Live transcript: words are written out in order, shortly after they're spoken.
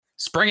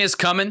Spring is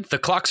coming, the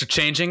clocks are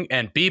changing,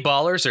 and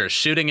B-ballers are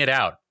shooting it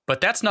out.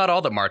 But that's not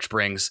all that March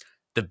brings.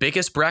 The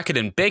biggest bracket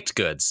in baked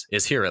goods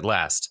is here at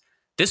last.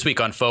 This week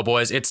on Faux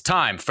Boys, it's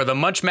time for the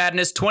Munch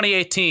Madness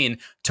 2018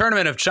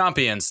 Tournament of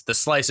Champions, The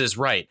Slice is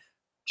Right,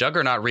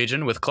 Juggernaut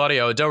Region with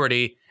Claudio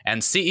O'Doherty,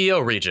 and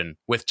CEO Region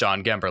with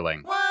John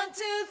Gemberling. 1, 2,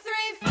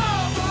 3, 4, boys.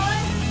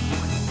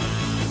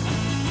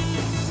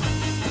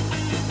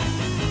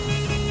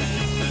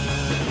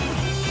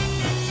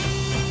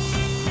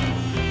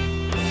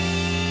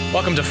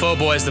 Welcome to Faux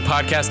Boys, the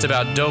podcast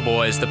about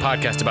Doughboys, the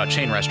podcast about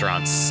chain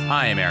restaurants.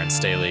 I am Aaron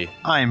Staley.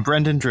 I'm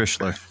Brendan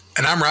Drischler.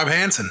 And I'm Rob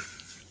Hansen.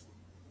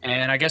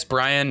 And I guess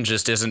Brian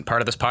just isn't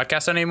part of this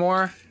podcast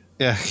anymore.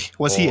 Yeah,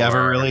 was he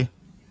ever really?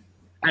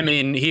 I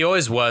mean, he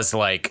always was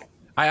like,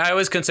 I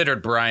always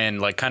considered Brian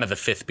like kind of the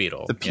fifth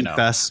Beatle. The Pete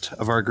Best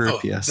of our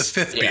group, yes. The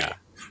fifth Beatle. Yeah,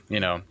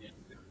 you know.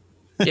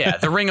 Yeah,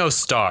 the Ringo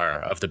Starr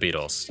of the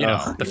Beatles, you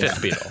know, the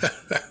fifth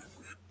Beatle.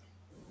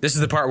 This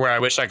is the part where I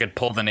wish I could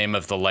pull the name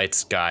of the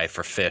lights guy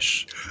for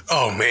Fish.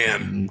 Oh,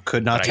 man.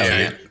 Could not But I tell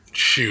you. can't.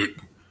 Shoot.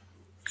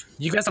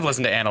 You guys have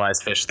listened to Analyze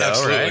Fish, though,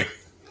 Absolutely.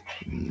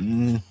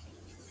 right?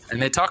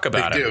 And they talk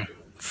about They it. do.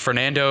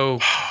 Fernando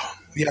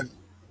Yeah.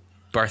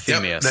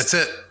 Barthemius. Yep, that's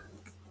it.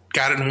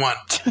 Got it in one.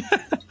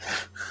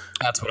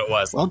 That's what it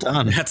was. Well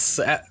done.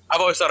 I've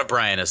always thought of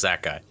Brian as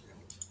that guy.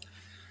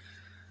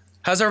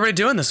 How's everybody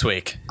doing this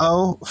week?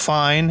 Oh,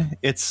 fine.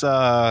 It's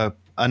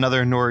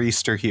another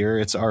nor'easter here.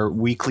 It's our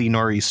weekly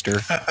nor'easter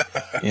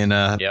in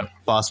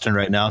Boston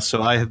right now.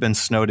 So I have been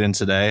snowed in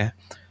today.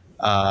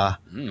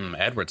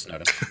 Edward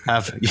Snowden.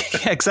 Yeah,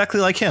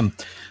 exactly like him.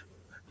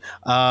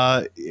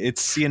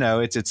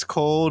 It's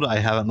cold. I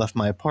haven't left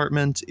my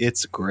apartment.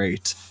 It's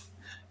great.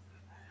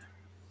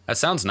 That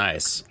sounds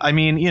nice. I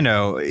mean,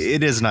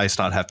 it is nice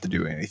not have to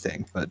do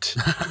anything, but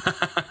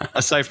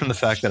aside from the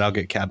fact that I'll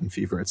get cabin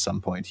fever at some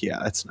point,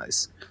 yeah, it's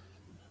nice.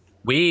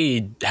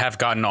 We have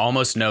gotten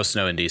almost no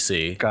snow in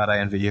DC, God, I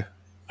envy you.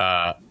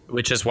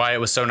 which is why it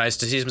was so nice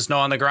to see some snow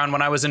on the ground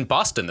when I was in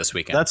Boston this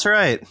weekend. That's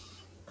right.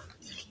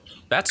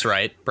 That's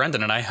right.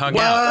 Brendan and I hung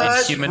out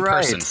in human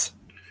person.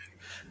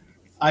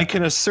 I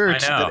can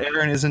assert I know. that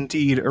Aaron is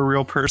indeed a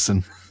real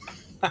person.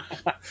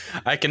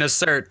 I can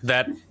assert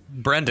that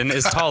Brendan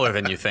is taller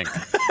than you think.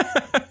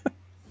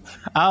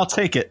 I'll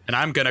take it. And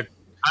I'm gonna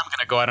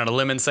go out on a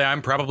limb and say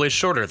I'm probably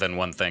shorter than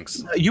one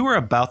thinks. You were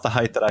about the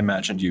height that I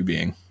imagined you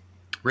being.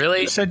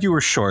 Really? You said you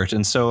were short,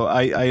 and so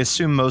I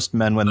assume most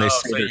men, when they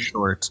say so they're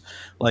short,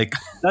 like,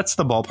 that's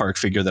the ballpark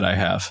figure that I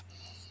have.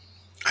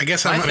 I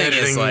guess My I'm thing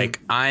imagining is like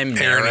I'm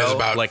Aaron narrow. is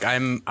about. Like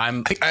I'm.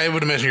 I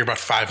would imagine you're about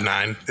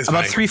 5'9".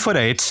 About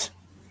 3'8".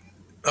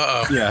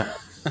 Uh-oh. Yeah.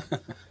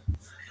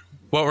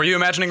 What were you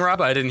imagining, Rob?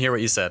 I didn't hear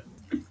what you said.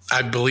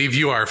 I believe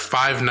you are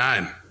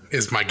 5'9",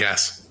 is my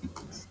guess.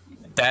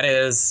 That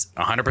is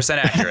 100%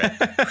 accurate.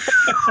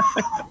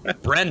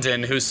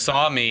 Brendan, who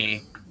saw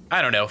me,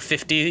 I don't know,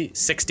 50,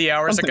 60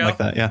 hours Something ago, like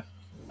that, yeah.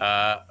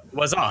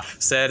 was off.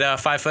 Said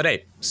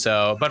 5'8".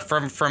 So, but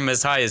from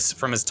as high as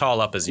from as tall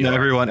up as you No,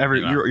 are.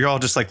 you're all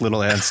just like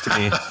little ants to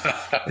me.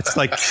 It's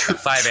like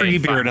 5'8",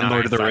 Treebeard in 5'9",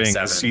 Lord of the 5'7".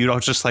 Rings. So you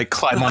don't just like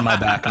climb on my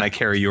back and I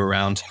carry you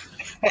around.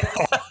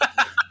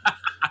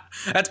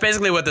 That's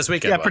basically what this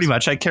weekend Yeah, was. pretty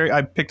much. I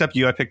picked up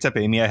you, I picked up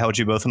Amy, I held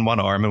you both in one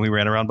arm, and we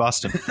ran around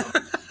Boston.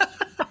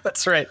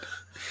 That's right.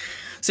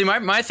 See,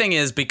 my thing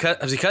is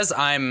because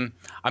I'm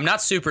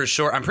not super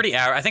short. I'm pretty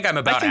average. I think I'm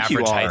about think you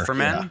average height are, for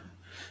men. yeah.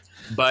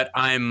 But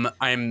I'm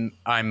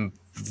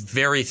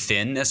very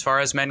thin as far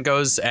as men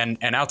goes, and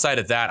outside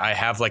of that, I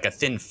have like a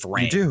thin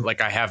frame. You do.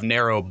 Like I have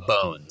narrow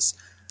bones.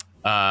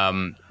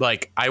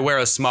 Like I wear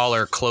a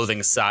smaller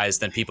clothing size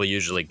than people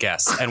usually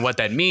guess, and what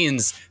that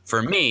means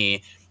for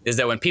me is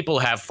that when people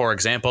have, for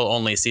example,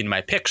 only seen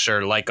my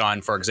picture, like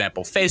on, for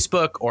example,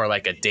 Facebook or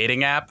like a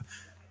dating app,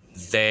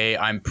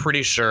 I'm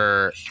pretty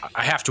sure,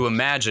 I have to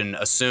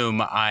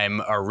assume I'm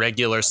a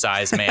regular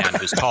size man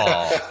who's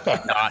tall,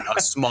 not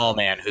a small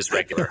man who's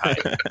regular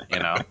height, you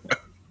know?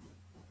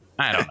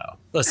 I don't know.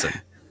 Listen,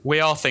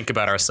 we all think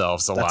about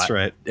ourselves a That's lot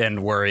right.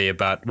 and worry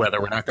about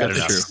whether we're not good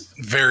enough. True.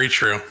 Very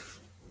true.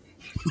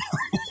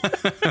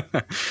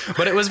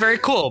 But it was very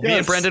cool. Me and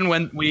Yes. Brendan,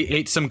 when we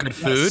ate some good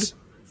food, Yes.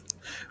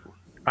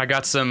 I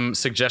got some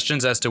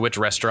suggestions as to which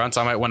restaurants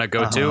I might want to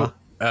go to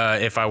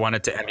if I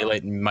wanted to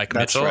emulate Mike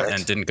That's Mitchell, right.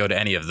 and didn't go to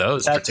any of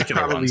those That's particular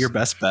probably ones. your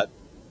best bet.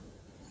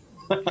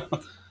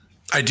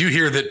 I do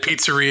hear that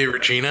Pizzeria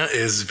Regina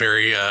is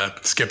very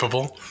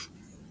skippable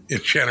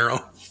in general.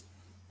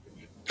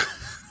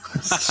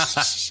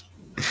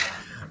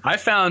 I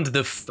found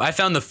the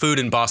food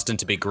in Boston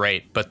to be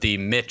great, but the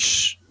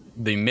Mitch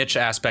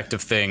aspect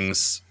of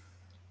things.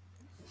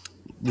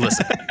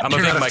 Listen, I'm You're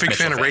a big not a Mike big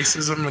Mitchell fan of fan.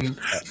 racism and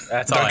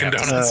That's all I Dunkin'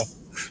 have to say.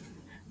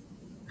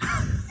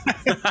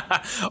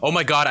 Donuts. Oh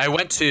my God, I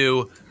went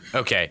to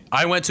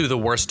the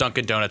worst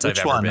Dunkin' Donuts Which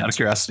I've ever one? been Out of to.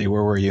 curiosity,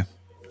 where were you?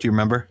 Do you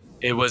remember?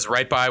 It was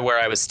right by where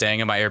I was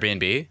staying in my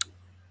Airbnb.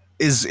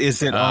 Is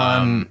it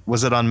on?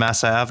 Was it on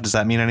Mass Ave? Does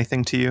that mean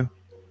anything to you?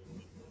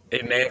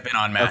 It may have been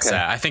on Mass Okay.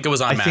 Ave. I think it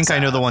was on I Mass think I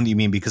know Ave. the one you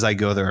mean because I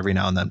go there every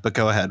now and then. But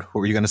go ahead. What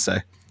were you going to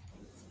say?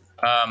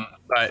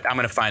 But I'm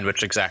gonna find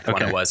which exact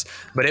one it was.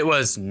 But it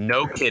was,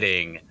 no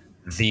kidding,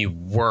 the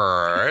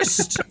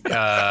worst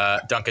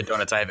Dunkin'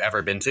 Donuts I've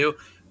ever been to.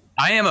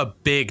 I am a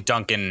big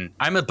Dunkin'.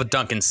 I'm a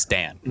Dunkin'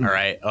 stan. All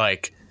right,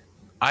 like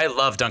I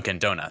love Dunkin'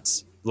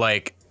 Donuts.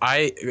 Like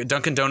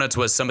Dunkin' Donuts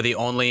was some of the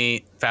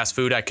only fast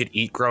food I could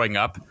eat growing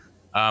up.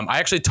 I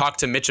actually talked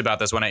to Mitch about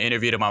this when I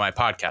interviewed him on my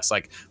podcast.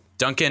 Like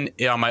Dunkin',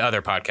 on my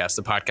other podcast,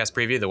 the podcast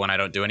preview, the one I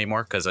don't do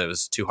anymore because it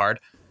was too hard.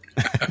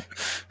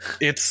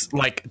 It's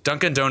like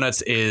Dunkin'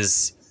 Donuts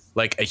is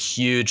like a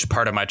huge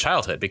part of my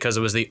childhood because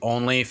it was the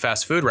only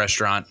fast food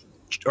restaurant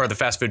or the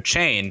fast food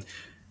chain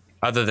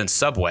other than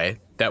Subway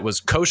that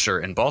was kosher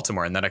in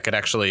Baltimore and that I could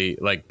actually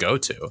like go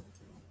to.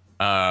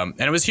 And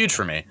it was huge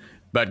for me.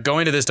 But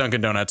going to this Dunkin'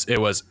 Donuts, it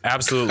was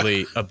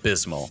absolutely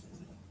abysmal.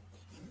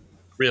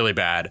 Really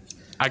bad.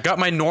 I got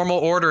my normal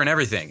order and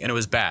everything, and it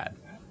was bad.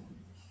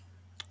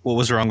 What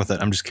was wrong with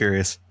it? I'm just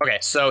curious. Okay,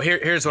 so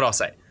here's what I'll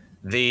say.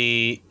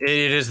 It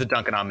is the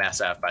Dunkin' on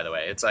Mass Ave, by the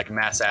way. It's like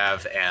Mass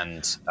Ave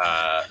and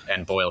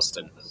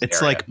Boylston.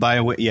 It's area. like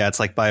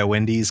by a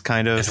Wendy's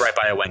kind of. It's right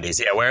by a Wendy's,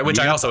 yeah. Which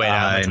I also ate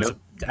at, which was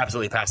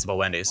absolutely passable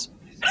Wendy's.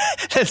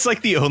 It's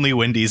like the only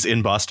Wendy's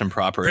in Boston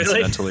proper,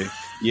 really? Incidentally.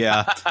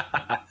 Yeah,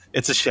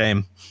 it's a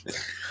shame.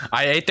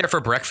 I ate there for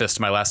breakfast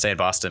my last day in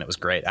Boston. It was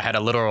great. I had a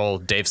literal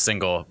Dave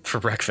Single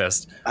for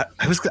breakfast. I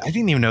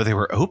didn't even know they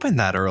were open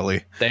that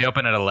early. They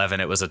opened at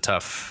 11. It was a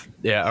tough,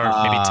 or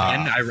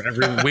maybe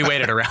 10. We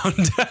waited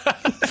around.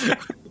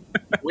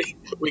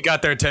 we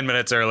got there 10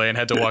 minutes early and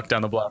had to walk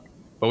down the block.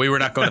 But we were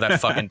not going to that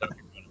fucking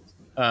Dunkin'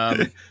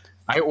 Donuts.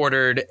 I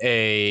ordered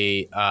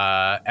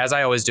as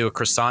I always do, a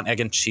croissant, egg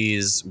and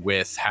cheese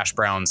with hash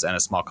browns and a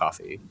small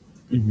coffee.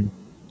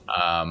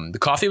 The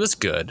coffee was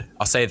good.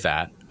 I'll say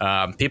that.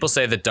 People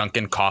say that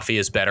Dunkin' coffee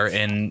is better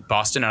in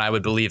Boston, and I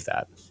would believe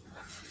that.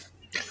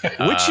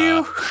 Would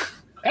you?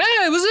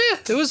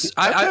 It was.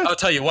 I'll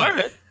tell you what.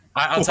 Right.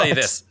 I'll tell you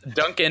this.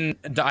 Dunkin',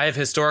 I have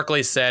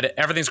historically said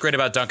everything's great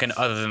about Dunkin'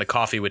 other than the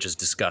coffee, which is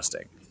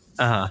disgusting.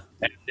 And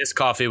this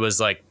coffee was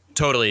like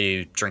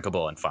totally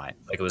drinkable and fine.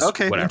 Like it was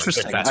whatever.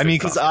 Interesting. I mean,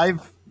 because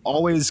I've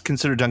always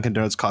considered Dunkin'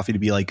 Donuts coffee to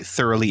be like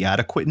thoroughly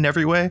adequate in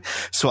every way.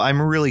 So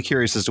I'm really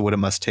curious as to what it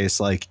must taste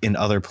like in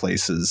other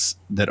places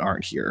that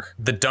aren't here.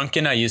 The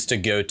Dunkin' I used to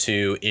go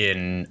to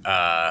in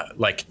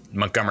like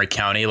Montgomery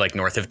County, like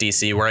north of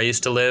DC where I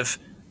used to live,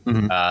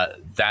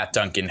 that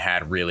Dunkin'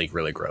 had really,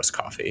 really gross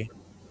coffee.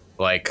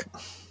 Like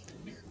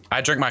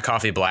I drink my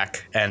coffee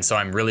black, and so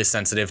I'm really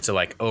sensitive to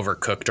like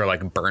overcooked or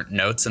like burnt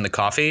notes in the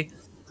coffee.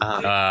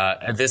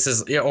 And this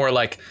is, or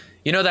like,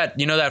 you know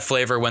that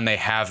flavor when they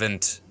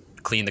haven't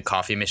cleaned the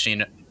coffee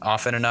machine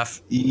often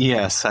enough?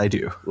 Yes, I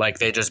do. Like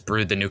they just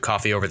brewed the new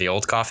coffee over the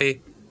old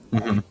coffee.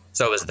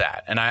 So it was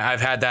that. And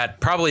I've had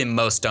that probably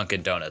most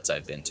Dunkin' Donuts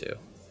I've been to.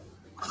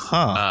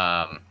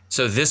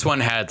 So this one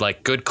had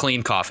like good,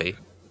 clean coffee.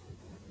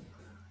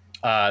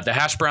 The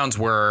hash browns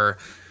were,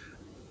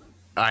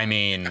 I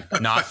mean,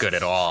 not good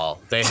at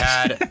all. They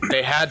had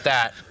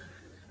that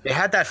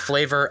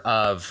flavor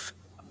of,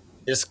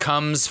 this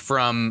comes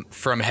from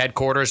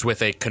headquarters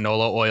with a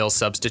canola oil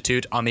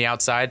substitute on the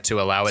outside to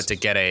allow it to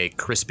get a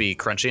crispy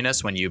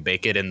crunchiness when you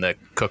bake it in the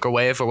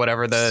Cookawave or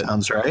whatever.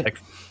 Sounds right. Like,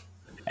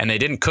 and they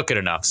didn't cook it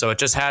enough, so it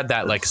just had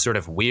that like sort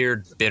of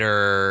weird,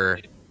 bitter,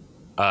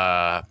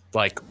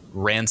 like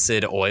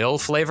rancid oil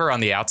flavor on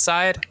the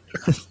outside,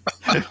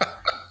 and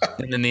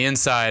then the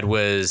inside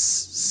was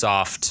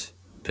soft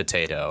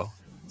potato,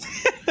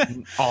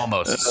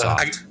 almost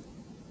soft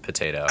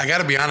potato. I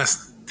gotta be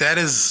honest. That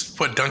is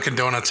what Dunkin'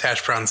 Donuts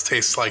hash browns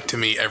taste like to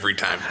me every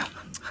time.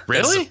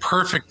 Really? That's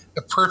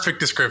a perfect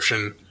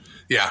description.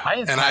 Yeah.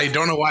 I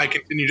don't know why I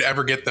continue to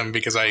ever get them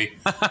because I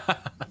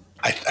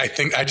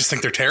just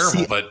think they're terrible.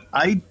 See, but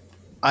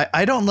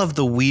I don't love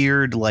the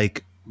weird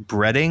like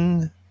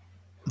breading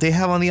they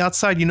have on the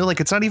outside. You know, like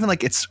it's not even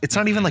like it's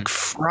not even like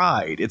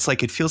fried. It's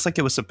like it feels like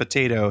it was a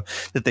potato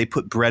that they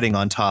put breading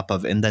on top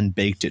of and then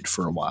baked it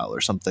for a while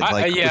or something.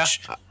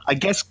 Which I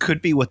guess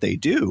could be what they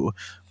do.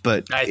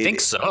 But I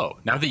think so.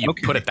 Now that you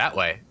put it that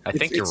way, I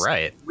think you're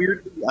right. It's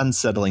weirdly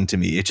unsettling to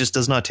me. It just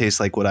does not taste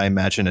like what I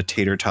imagine a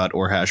tater tot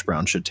or hash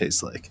brown should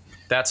taste like.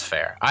 That's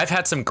fair. I've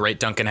had some great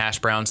Dunkin' hash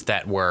browns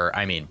that were,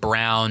 I mean,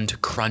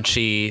 browned,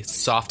 crunchy,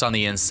 soft on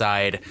the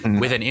inside,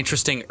 with an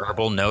interesting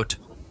herbal note.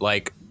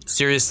 Like,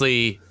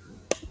 seriously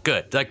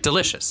good. Like,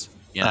 delicious,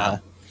 you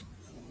know?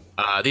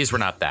 These were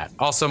not that.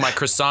 Also, my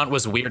croissant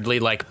was weirdly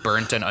like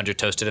burnt and under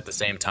toasted at the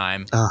same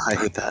time. Oh, I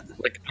hate that.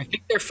 Like, I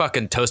think their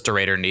fucking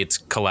toasterator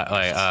needs what's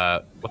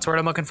the word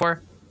I'm looking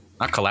for?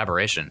 Not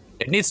collaboration.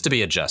 It needs to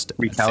be adjusted.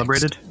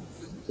 Recalibrated?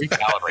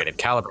 Recalibrated.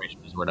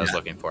 Calibration is what I was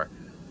looking for.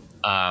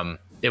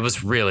 It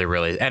was really,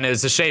 really, and it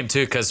was a shame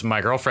too because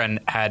my girlfriend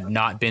had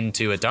not been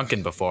to a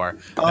Dunkin' before.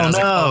 Oh, and I was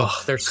no. like,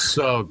 oh, they're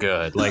so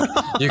good. Like,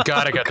 you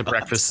gotta get the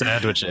breakfast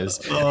sandwiches.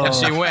 And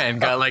she went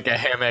and got like a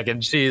ham, egg,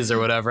 and cheese or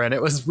whatever, and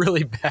it was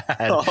really bad.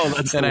 Oh,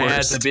 that's and the I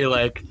worst. had to be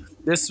like,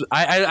 this.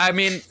 I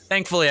mean,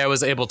 thankfully, I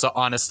was able to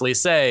honestly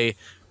say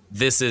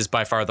this is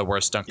by far the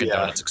worst Dunkin'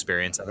 Donuts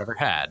experience I've ever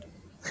had.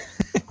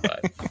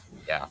 But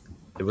yeah,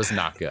 it was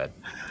not good.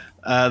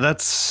 That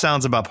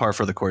sounds about par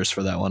for the course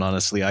for that one,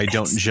 honestly. I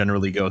don't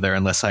generally go there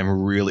unless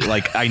I'm really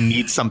like I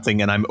need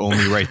something and I'm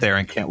only right there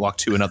and can't walk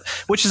to another,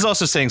 which is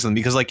also saying something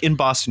because like in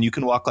Boston, you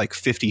can walk like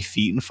 50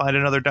 feet and find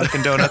another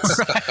Dunkin' Donuts.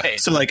 Right.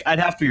 So like I'd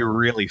have to be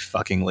really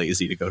fucking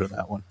lazy to go to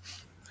that one.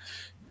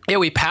 Yeah,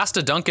 we passed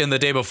a Dunkin' the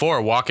day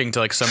before walking to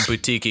like some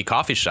boutique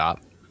coffee shop.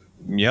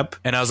 Yep.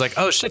 And I was like,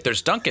 oh shit,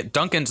 there's Dunkin'.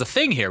 Dunkin's a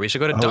thing here. We should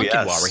go to Dunkin'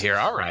 yes. while we're here.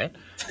 All right.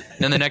 And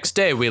then the next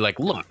day we like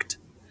looked.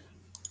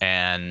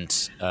 And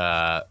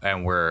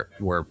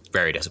we're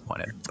very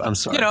disappointed. But, I'm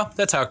sorry. You know,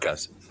 that's how it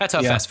goes. That's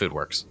how fast food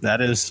works.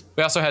 That is.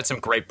 We also had some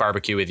great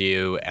barbecue with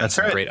you and That's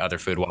some right. great other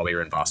food while we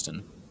were in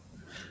Boston.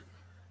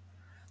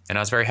 And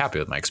I was very happy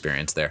with my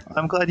experience there.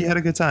 I'm glad you had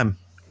a good time.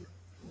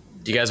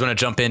 Do you guys want to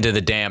jump into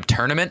the damn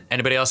tournament?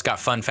 Anybody else got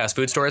fun fast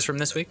food stories from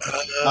this week?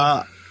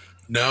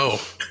 No.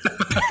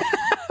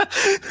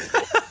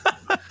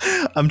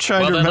 I'm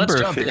trying to remember.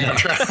 Let's jump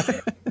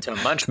in to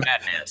Munch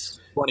Madness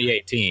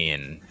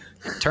 2018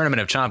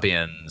 Tournament of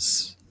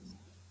Champions.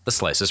 The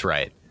slice is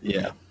right.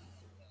 Yeah.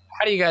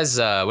 How do you guys?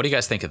 What do you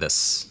guys think of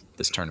this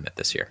tournament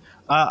this year?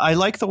 I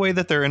like the way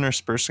that they're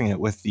interspersing it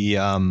with the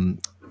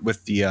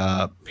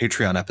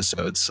Patreon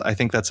episodes. I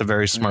think that's a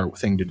very smart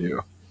thing to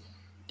do.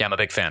 Yeah, I'm a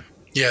big fan.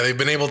 Yeah, they've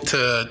been able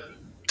to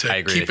I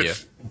agree keep with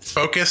it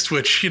focused,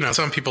 which, you know,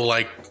 some people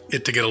like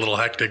it to get a little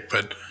hectic,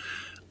 but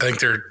I think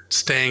they're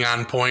staying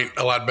on point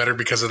a lot better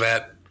because of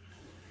that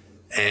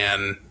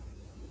and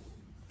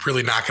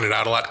really knocking it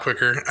out a lot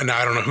quicker. And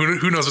I don't know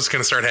who knows what's going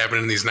to start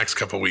happening in these next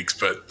couple of weeks,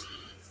 but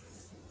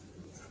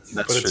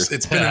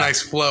it's been a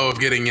nice flow of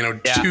getting, you know,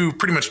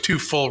 pretty much two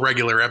full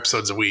regular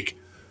episodes a week.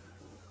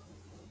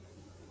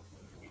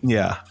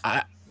 Yeah.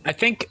 I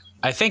think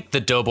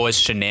the Doughboys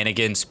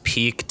shenanigans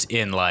peaked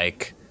in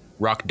like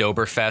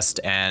Rocktoberfest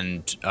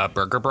and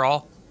Burger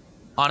Brawl.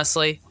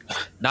 Honestly,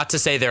 not to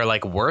say they're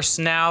like worse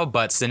now,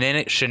 but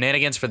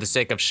shenanigans for the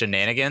sake of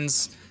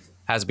shenanigans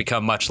has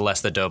become much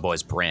less the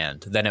Doughboys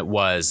brand than it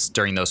was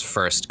during those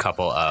first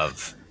couple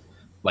of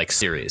like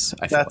series.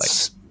 I feel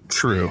That's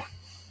true.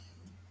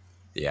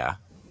 yeah.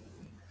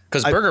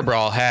 Because Burger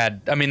Brawl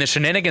the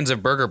shenanigans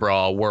of Burger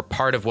Brawl were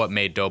part of what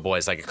made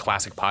Doughboys like a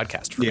classic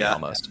podcast for me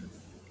almost.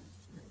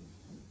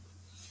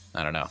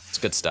 I don't know. It's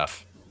good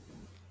stuff.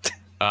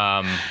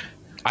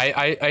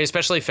 I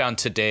especially found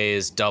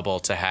today's double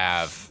to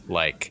have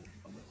like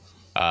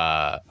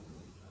the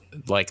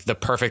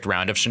perfect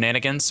round of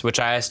shenanigans, which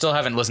I still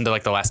haven't listened to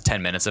like the last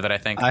 10 minutes of it, I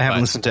think. I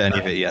haven't listened to any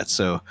of it yet,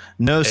 so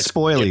no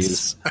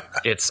spoilies.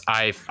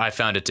 I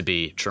found it to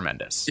be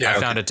tremendous. Yeah, I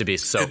found it to be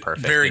so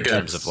perfect very in good.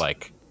 terms of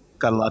like,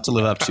 Got a lot to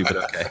live up to, but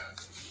okay.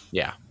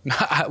 yeah.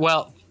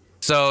 Well,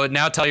 so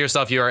now tell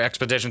yourself your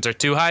expectations are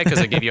too high because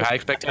I give you high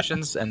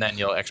expectations, and then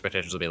your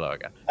expectations will be low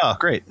again. Oh,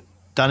 great.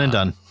 Done and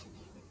done.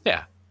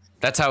 Yeah.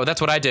 That's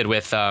what I did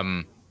with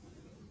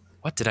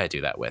what did I do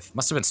that with?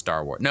 Must have been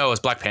Star Wars. No, it was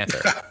Black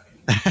Panther.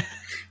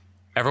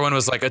 Everyone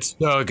was like, it's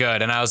so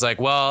good. And I was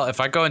like, well, if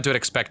I go into it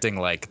expecting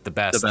like the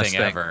best thing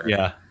ever,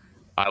 Yeah.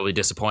 I'll be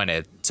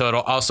disappointed. So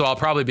I'll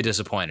probably be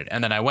disappointed.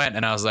 And then I went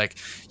and I was like,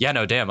 yeah,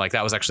 no, damn, like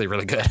that was actually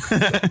really good.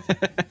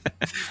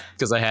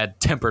 Because I had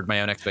tempered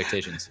my own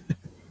expectations.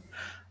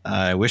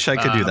 I wish I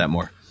could do that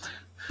more.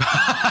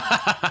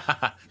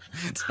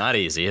 It's not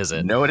easy, is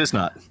it? No, it is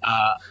not.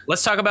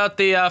 Let's talk about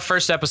the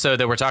first episode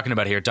that we're talking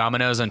about here,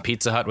 Domino's and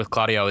Pizza Hut with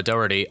Claudio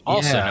O'Doherty,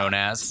 also known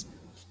as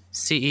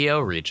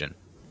CEO Region.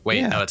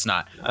 Wait, no, it's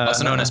not.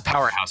 Also known as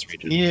Powerhouse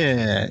Region.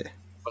 Yeah.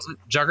 Was it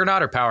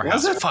Juggernaut or Powerhouse?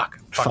 Was it? Fuck.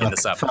 Fucking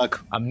this up.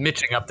 Fuck. I'm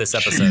mitching up this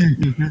episode.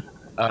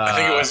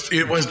 I think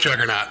it was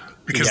Juggernaut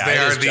because Yeah, they it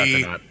are is the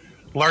Juggernaut.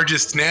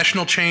 largest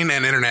national chain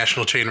and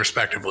international chain,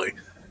 respectively.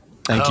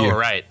 Thank you. Oh,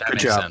 right. That Good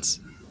makes job. sense.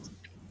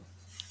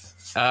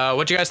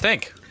 What'd you guys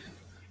think?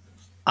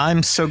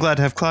 I'm so glad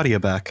to have Claudia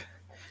back.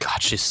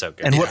 God, she's so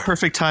good. And what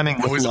perfect timing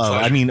with Always a love.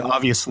 pleasure. I mean,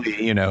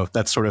 obviously, you know,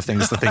 that sort of thing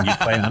is the thing you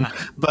plan.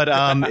 But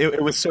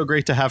it was so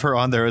great to have her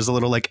on there as a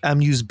little like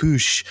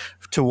amuse-bouche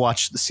to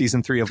watch the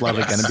season 3 of Love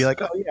again and be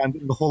like, oh yeah, I'm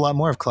getting a whole lot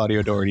more of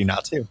Claudio Doherty now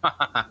too.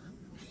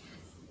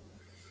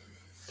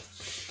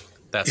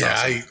 That's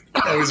awesome.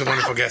 Always a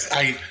wonderful guest.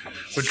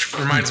 Which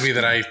reminds me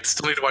that I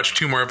still need to watch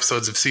 2 more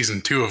episodes of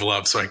season 2 of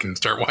Love so I can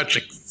start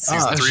watching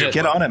season 3 of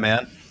Get Love. on it,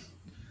 man.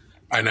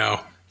 I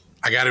know.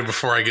 I got it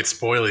before I get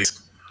spoilies.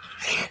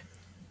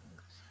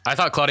 I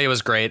thought Claudia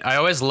was great. I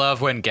always love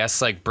when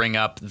guests like bring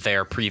up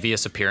their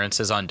previous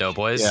appearances on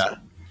Doughboys. Yeah.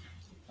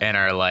 And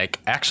are like,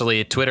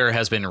 actually, Twitter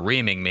has been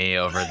reaming me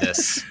over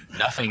this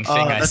nothing thing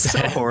I That's so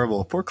said.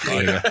 horrible. Poor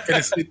Claudia.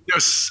 I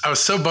was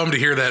so bummed to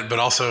hear that, but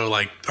also,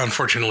 like,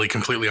 unfortunately,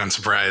 completely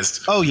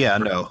unsurprised Oh yeah,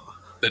 no.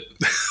 that,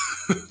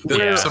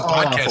 Yeah. some All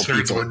awful podcast nerds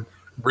people. would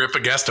rip a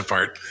guest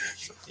apart.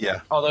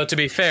 Yeah. Although, to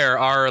be fair,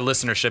 our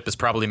listenership is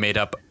probably made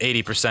up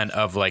 80%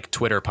 of like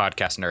Twitter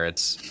podcast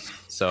nerds.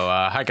 So,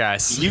 hi,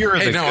 guys. You're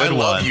Hey, the no, I good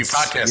love ones. you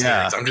podcast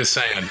Yeah. nerds. I'm just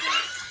saying.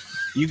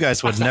 You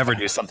guys would never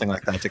do something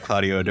like that to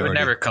Claudio I would Doherty.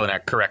 never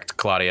correct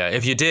Claudia.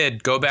 If you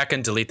did, go back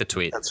and delete the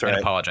tweet That's and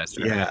right. apologize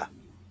to her. Yeah.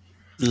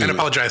 And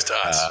apologize to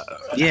us.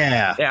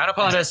 Yeah. Yeah, don't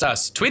apologize to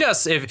us. Tweet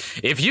us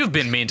if you've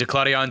been mean to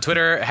Claudia on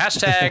Twitter.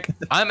 Hashtag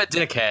I'm a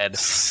dickhead,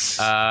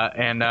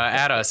 and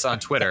add us on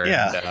Twitter.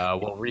 Yeah.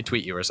 And we'll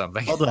retweet you or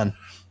something. Well done.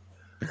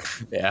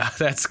 Yeah,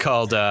 that's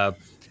called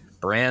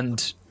branding.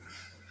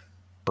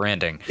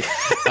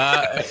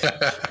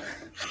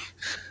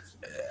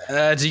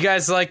 Do you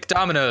guys like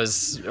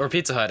Domino's or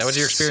Pizza Hut? What's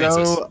your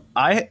experiences? So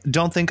I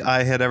don't think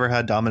I had ever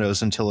had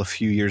Domino's until a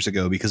few years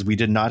ago because we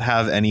did not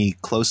have any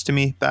close to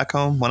me back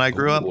home when I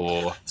grew up.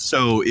 Ooh.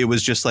 So it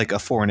was just like a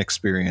foreign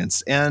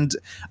experience. And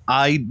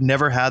I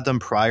never had them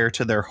prior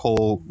to their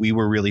whole "we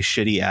were really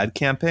shitty" ad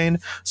campaign.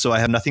 So I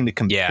have nothing to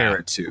compare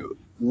it to.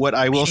 What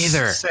I will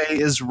say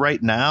is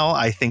right now,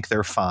 I think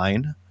they're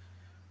fine.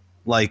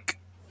 Like,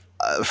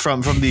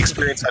 from the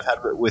experience I've had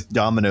with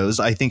Domino's,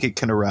 I think it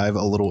can arrive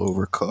a little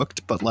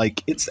overcooked, but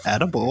like it's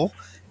edible.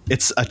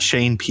 It's a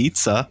chain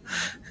pizza.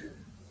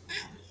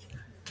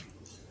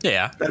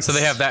 Yeah, so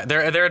they have that.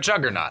 They're a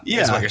juggernaut.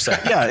 Yeah, is what you're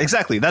saying. Yeah,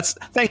 exactly.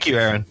 Thank you,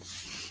 Aaron.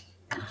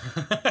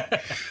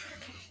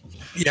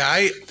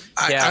 Yeah,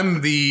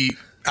 I'm the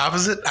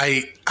opposite.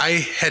 I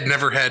had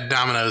never had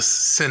Domino's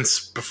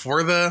since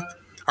before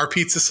our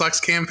Pizza Sucks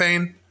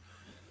campaign.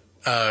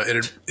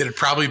 It had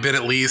probably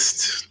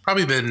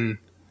been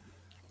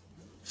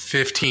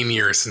 15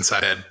 years since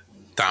I had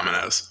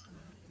Domino's.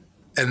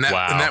 And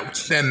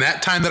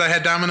that time that I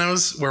had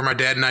Domino's, where my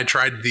dad and I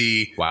tried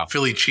the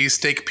Philly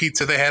cheesesteak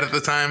pizza they had at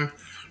the time,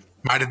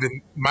 might have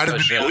been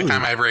the only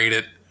time I ever ate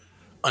it,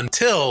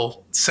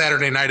 until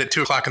Saturday night at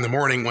 2:00 in the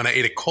morning when I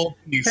ate a cold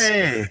piece.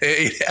 I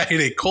ate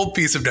a cold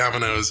piece of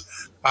Domino's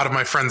out of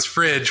my friend's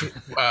fridge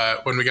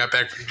when we got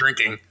back from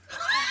drinking.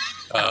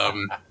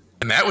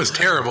 And that was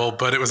terrible,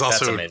 but it was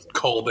also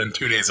cold and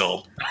 2 days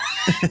old.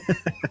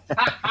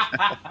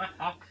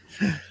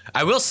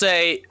 I will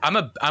say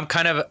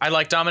I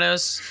like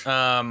Domino's.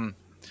 My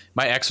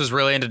ex was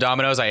really into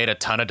Domino's. I ate a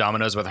ton of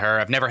Domino's with her.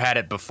 I've never had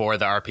it before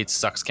the Our Pizza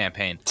Sucks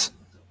campaign.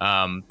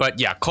 But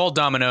yeah, cold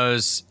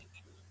Domino's.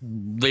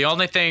 The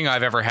only thing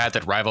I've ever had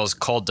that rivals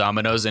cold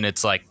Domino's, and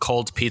it's like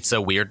cold pizza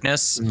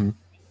weirdness,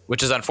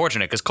 which is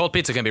unfortunate because cold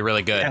pizza can be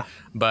really good. Yeah.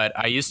 But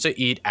I used to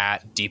eat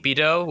at Deepy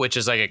Dough, which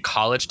is like a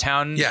college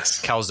town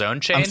calzone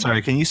chain. I'm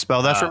sorry, can you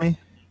spell that for me?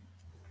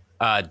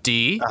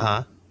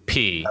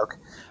 D-P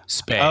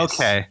space.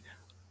 Okay.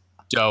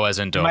 Dough as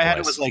in dough. In my head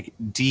it was like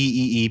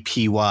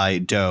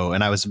DEEPY dough,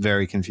 and I was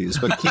very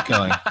confused. But keep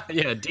going.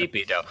 Yeah,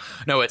 DP dough.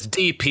 No, it's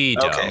DP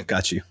dough. Okay,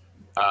 got you.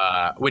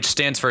 Which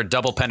stands for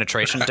double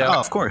penetration dough. Oh,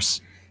 of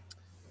course.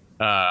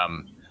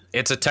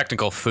 It's a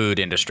technical food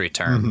industry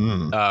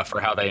term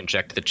for how they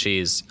inject the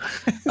cheese.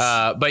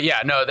 But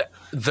yeah, no,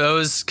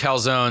 those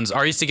calzones.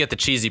 I used to get the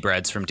cheesy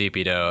breads from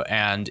DP Dough,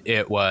 and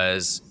it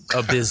was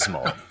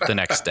abysmal the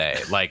next day.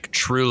 Like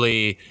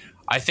truly,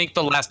 I think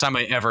the last time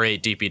I ever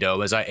ate DP Dough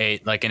was I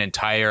ate like an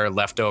entire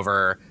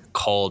leftover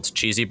cold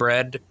cheesy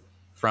bread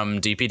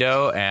from DP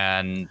Dough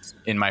and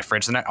in my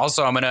fridge. And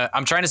also,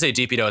 I'm trying to say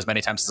DP Dough as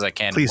many times as I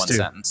can in one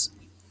sentence.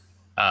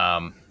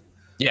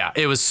 Yeah,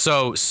 it was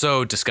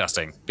so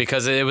disgusting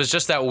because it was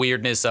just that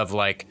weirdness of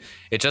like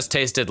it just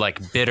tasted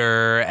like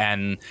bitter,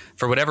 and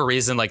for whatever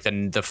reason, like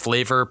the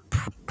flavor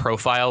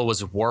profile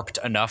was warped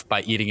enough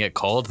by eating it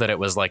cold that it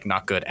was like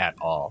not good at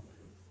all.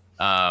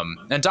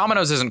 And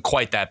Domino's isn't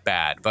quite that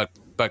bad, but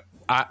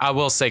I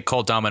will say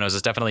cold Domino's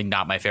is definitely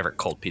not my favorite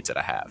cold pizza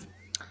to have.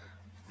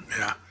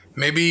 Yeah,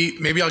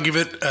 maybe I'll give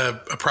it a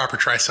proper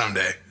try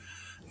someday.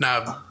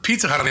 Now,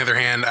 Pizza Hut, on the other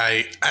hand,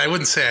 I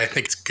wouldn't say I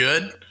think it's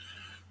good.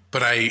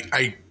 But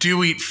I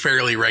do eat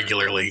fairly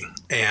regularly,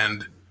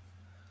 and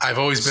I've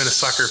always been a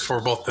sucker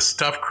for both the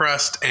stuffed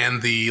crust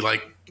and the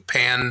like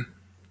pan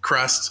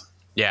crust.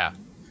 Yeah.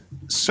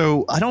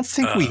 So I don't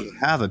think we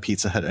have a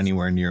Pizza Hut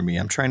anywhere near me.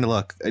 I'm trying to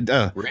look.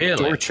 Really?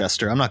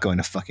 Dorchester. I'm not going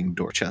to fucking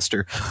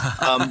Dorchester.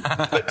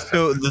 But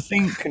so the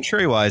thing,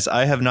 contrary-wise,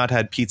 I have not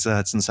had Pizza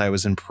Hut since I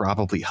was in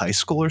probably high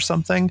school or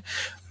something.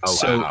 Oh,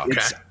 so wow.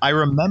 Okay. I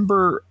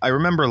remember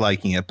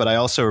liking it, but I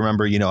also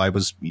remember, I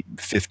was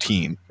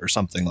 15 or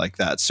something like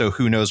that. So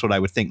who knows what I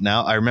would think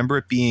now. I remember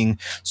it being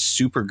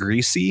super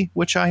greasy,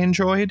 which I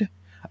enjoyed.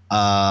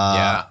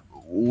 Yeah.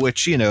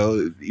 Which,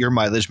 your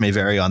mileage may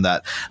vary on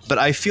that. But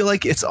I feel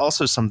like it's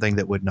also something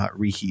that would not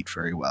reheat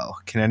very well.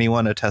 Can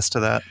anyone attest to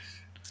that?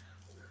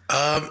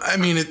 I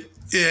mean,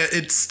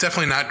 it's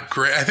definitely not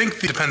great. I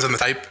think it depends on the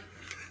type.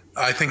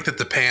 I think that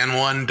the pan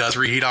one does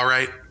reheat all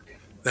right.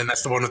 Then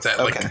that's the one with that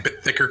like a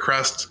bit thicker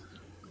crust.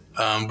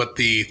 But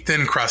the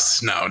thin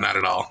crusts, no, not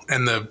at all.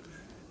 And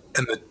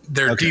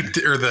they're deep,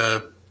 or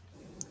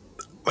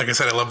like I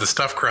said, I love the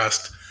stuffed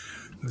crust.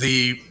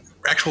 The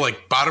actual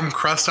like bottom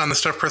crust on the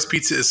stuffed crust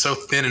pizza is so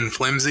thin and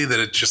flimsy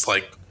that it's just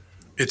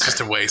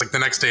a waste. Like the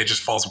next day it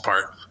just falls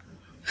apart.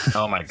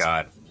 Oh my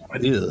God. I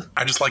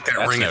just like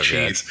that ring of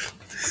cheese.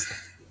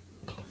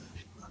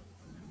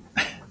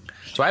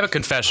 So I have a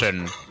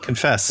confession.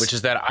 Confess. Which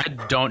is that I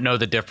don't know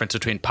the difference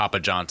between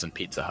Papa John's and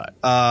Pizza Hut.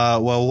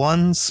 Well,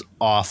 one's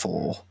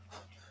awful.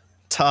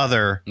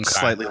 T'other,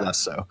 slightly less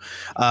so.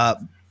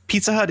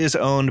 Pizza Hut is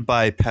owned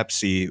by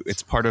Pepsi.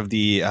 It's part of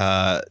the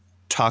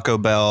Taco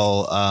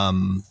Bell,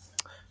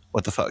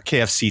 what the fuck,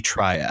 KFC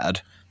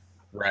triad.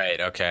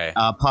 Right. Okay.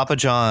 Papa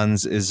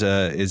John's is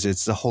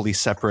it's a wholly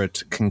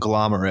separate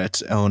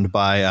conglomerate owned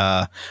by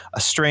a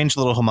strange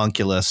little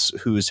homunculus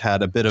who's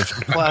had a bit of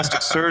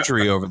plastic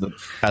surgery over the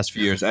past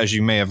few years, as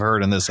you may have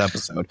heard in this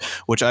episode,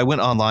 which I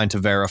went online to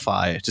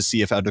verify to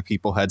see if other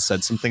people had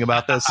said something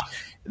about this.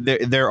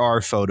 There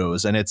are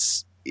photos, and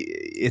it's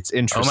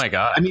interesting. Oh my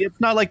God. I mean, it's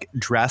not like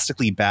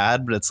drastically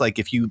bad, but it's like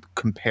if you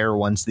compare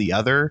one to the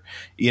other,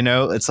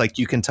 it's like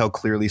you can tell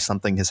clearly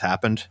something has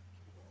happened.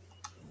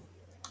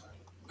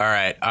 All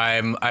right.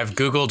 I've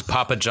Googled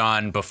Papa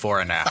John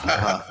before and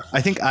after.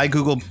 I think I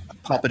Googled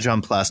Papa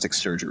John plastic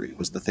surgery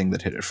was the thing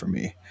that hit it for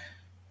me.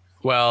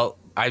 Well,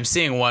 I'm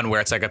seeing one where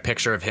it's like a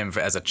picture of him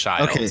as a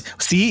child. Okay.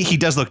 See, he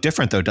does look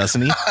different though,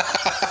 doesn't he?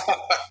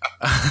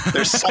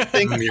 There's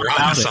something. You're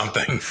on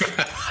something.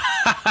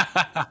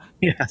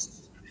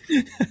 Yes.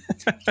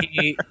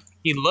 He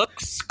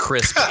looks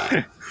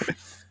crispy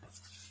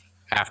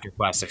after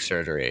plastic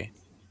surgery.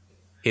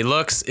 It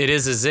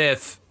is as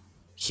if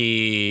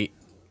he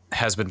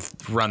has been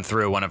run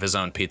through one of his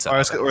own pizza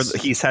ovens. Or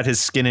he's had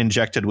his skin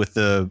injected with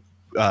the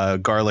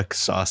garlic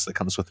sauce that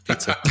comes with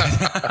pizza.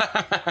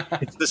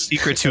 It's the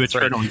secret to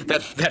eternal. Right.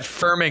 That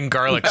firming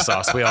garlic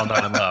sauce we all know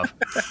and love.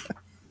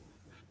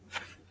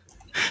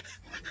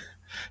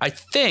 I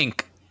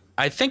think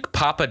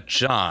Papa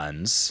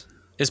John's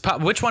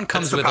which one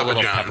comes with a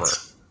little pepper?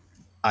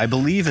 I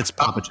believe it's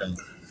Papa John.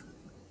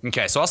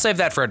 Okay, so I'll save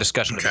that for our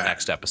discussion for the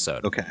next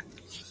episode. Okay.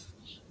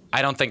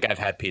 I don't think I've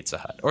had Pizza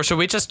Hut. Or should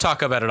we just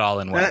talk about it all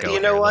in one go?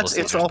 You know here, what?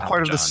 Little It's Caesars, all Papa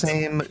part of the John's?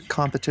 same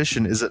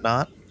competition, is it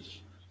not?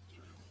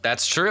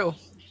 That's true.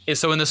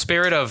 So in the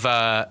spirit of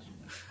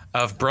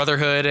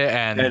brotherhood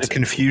and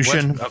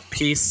confusion, of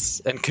peace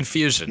and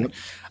confusion,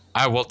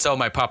 I will tell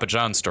my Papa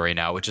John's story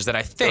now, which is that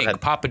I think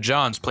Papa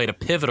John's played a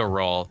pivotal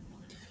role,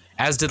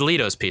 as did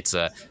Lito's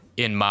Pizza,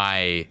 in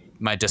my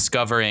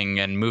discovering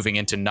and moving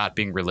into not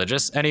being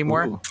religious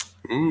anymore.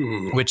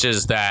 Ooh. Which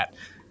is that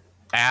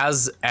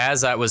as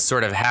that was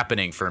sort of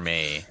happening for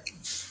me,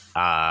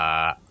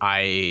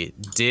 I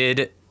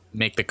did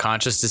make the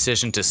conscious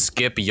decision to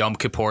skip Yom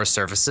Kippur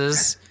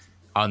services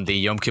on the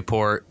Yom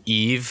Kippur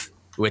Eve,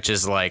 which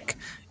is like,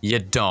 you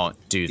don't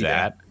do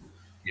that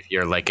if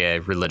you're like a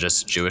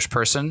religious Jewish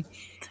person.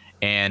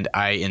 And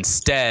I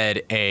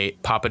instead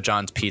ate Papa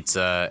John's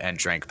pizza and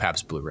drank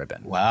Pabst Blue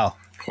Ribbon. Wow.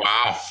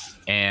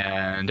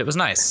 And it was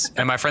nice.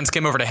 And my friends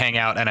came over to hang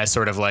out, and I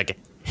sort of like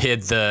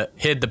hid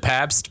the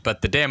Pabst,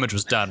 but the damage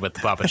was done with the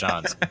Papa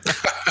John's.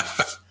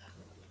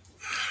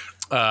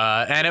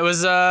 And it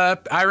was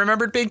I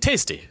remembered being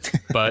tasty,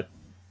 but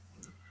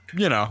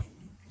I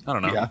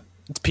don't know. Yeah.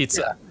 It's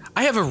pizza. Yeah.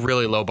 I have a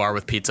really low bar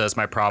with pizza is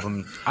my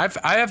problem. I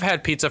have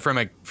had pizza from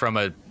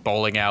a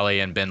bowling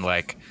alley and been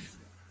like,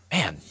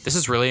 man, this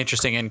is really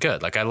interesting and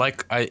good. Like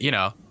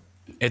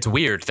it's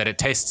weird that it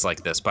tastes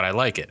like this, but I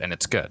like it and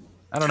it's good.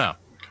 I don't know.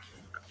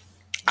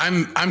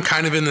 I'm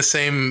kind of in the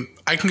same.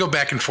 I can go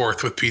back and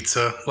forth with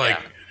pizza. Like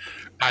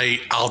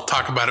I'll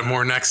talk about it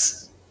more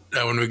next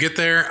when we get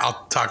there.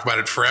 I'll talk about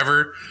it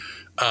forever.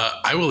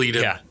 I will eat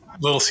a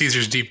Little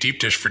Caesars deep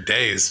dish for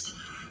days.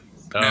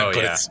 Oh,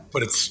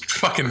 but it's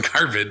fucking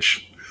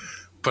garbage.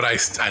 But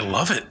I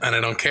love it and I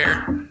don't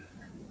care.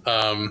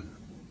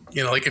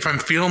 Like if I'm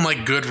feeling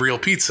like good real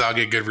pizza, I'll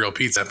get good real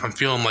pizza. If I'm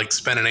feeling like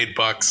spending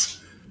 $8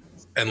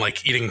 and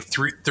like eating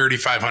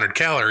 3,500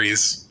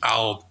 calories,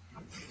 I'll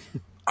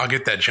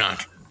get that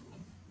junk.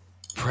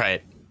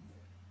 Right.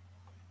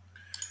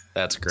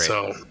 That's great.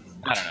 So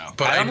I don't know.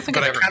 But I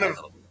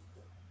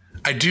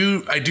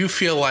do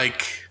feel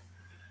like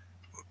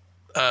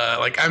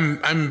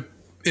I'm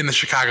in the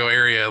Chicago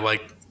area.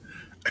 Like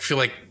I feel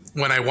like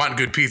when I want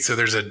good pizza,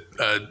 there's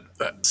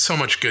so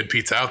much good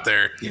pizza out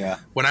there. Yeah.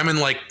 When I'm in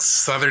like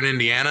Southern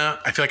Indiana,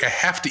 I feel like I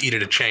have to eat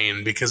at a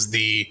chain because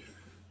the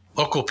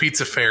local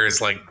pizza fare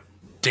is like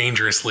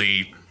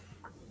dangerously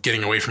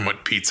getting away from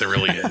what pizza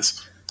really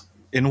is.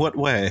 In what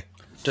way?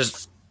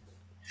 Just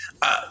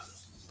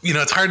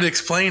it's hard to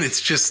explain.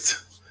 It's just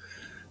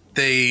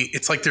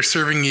it's like they're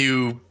serving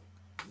you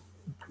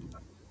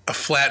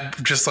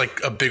just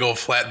like a big old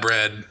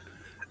flatbread,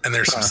 and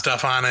there's some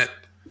stuff on it.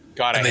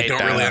 God, and they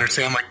don't really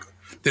understand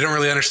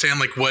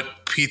like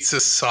what pizza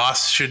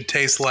sauce should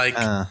taste like.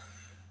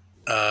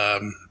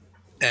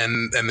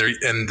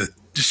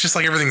 It's just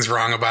like everything's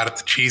wrong about it.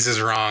 The cheese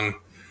is wrong.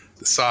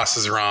 The sauce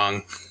is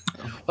wrong.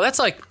 Well, that's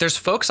like, there's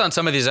folks on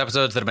some of these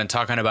episodes that have been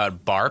talking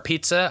about bar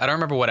pizza. I don't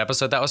remember what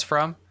episode that was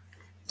from,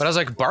 but I was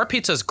like, bar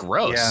pizza's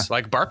gross. Yeah.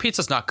 Like bar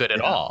pizza's not good at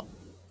all.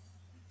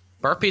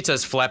 Bar pizza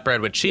is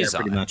flatbread with cheese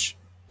on pretty it. much.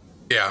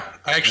 Yeah,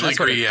 I actually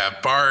agree.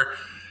 Bar.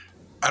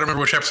 I don't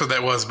remember which episode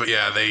that was, but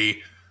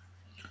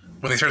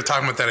when they started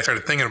talking about that, I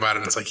started thinking about it,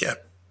 and it's like,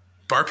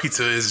 bar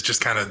pizza is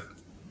just kind of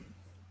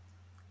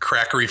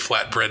crackery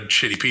flatbread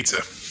shitty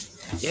pizza.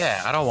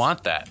 Yeah, I don't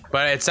want that.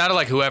 But it sounded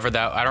like I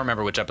don't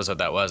remember which episode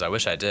that was. I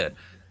wish I did.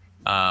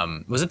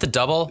 Was it the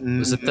double?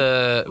 Was it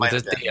the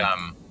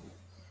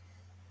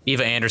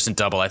Eva Anderson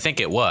double? I think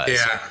it was.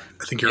 Yeah,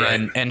 I think you're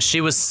right. And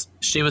she was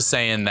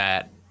saying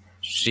that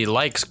She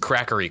likes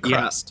crackery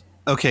crust.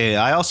 Okay,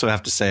 I also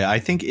have to say, I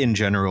think in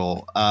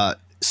general,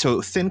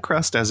 so thin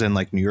crust as in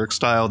like New York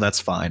style,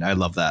 that's fine. I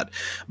love that.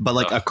 But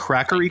like a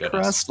crackery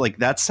crust, like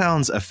that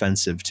sounds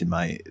offensive to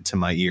my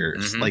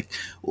ears. Mm-hmm. Like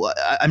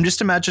I'm just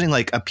imagining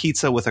like a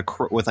pizza with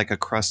like a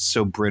crust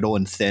so brittle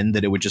and thin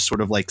that it would just sort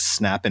of like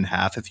snap in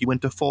half if you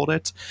went to fold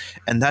it.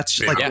 And that's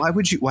just, like, why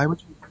would you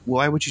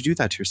do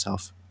that to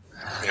yourself?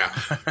 Yeah.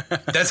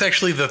 That's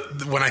actually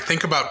when I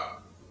think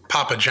about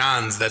Papa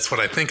John's, that's what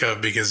I think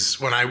of, because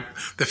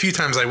the few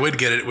times I would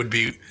get it, would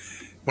be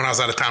when I was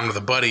out of town with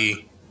a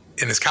buddy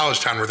in his college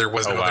town where there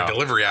was no other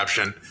delivery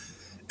option.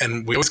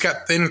 And we always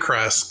got thin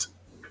crust,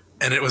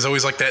 and it was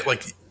always like that.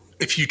 Like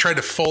if you tried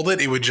to fold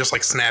it, it would just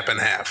like snap in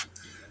half.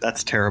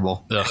 That's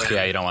terrible. Ugh,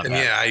 yeah, you don't want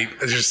that. Yeah,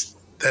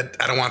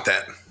 I don't want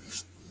that.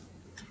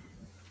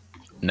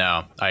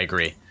 No, I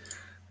agree.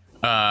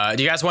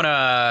 Do you guys want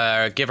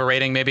to give a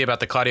rating maybe about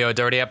the Claudio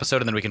Doherty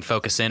episode, and then we can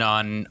focus in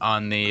on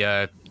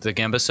the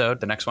Gambasode,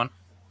 the next one?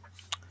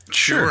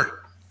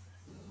 Sure.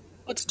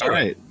 Let's do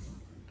it.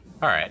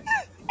 All right.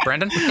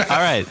 Brendan? All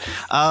right.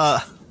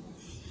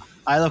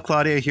 I love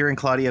Claudia. Hearing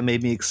Claudia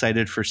made me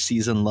excited for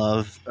season 3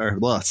 of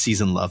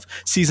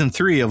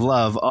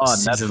Love on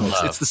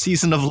Netflix. It's the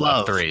season of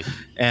Love 3.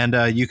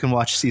 And you can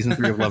watch season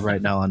 3 of Love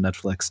right now on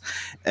Netflix.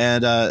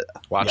 And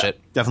watch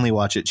it. Definitely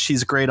watch it.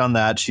 She's great on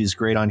that. She's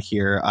great on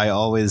here. I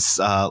always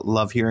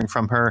love hearing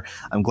from her.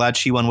 I'm glad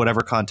she won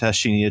whatever contest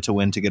she needed to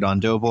win to get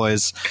on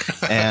Doughboys.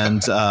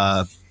 And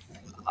I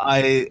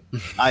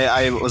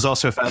was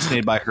also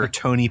fascinated by her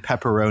Tony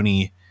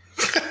Pepperoni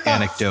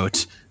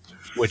anecdote,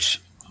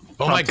 which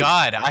oh my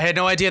God, I had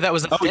no idea that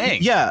was a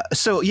thing. Yeah,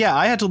 so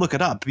I had to look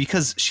it up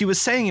because she was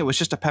saying it was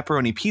just a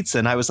pepperoni pizza,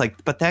 and I was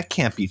like, but that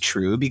can't be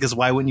true, because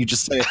why wouldn't you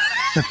just say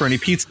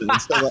pepperoni pizza? And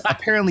so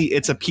apparently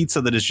it's a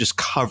pizza that is just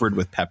covered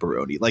with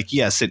pepperoni. Like,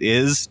 yes, it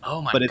is,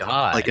 but it's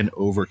like an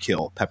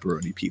overkill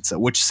pepperoni pizza,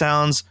 which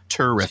sounds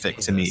terrific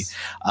to me.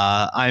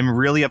 I'm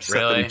really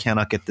upset that we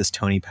cannot get this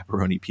Tony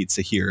Pepperoni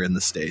pizza here in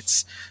the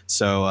States.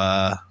 So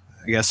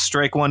I guess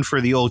strike one for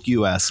the old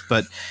US.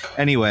 But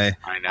anyway,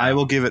 I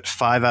will give it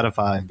 5 out of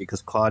 5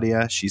 because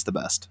Claudia, she's the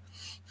best.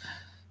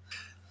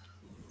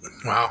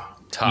 Wow.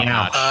 Top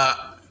notch.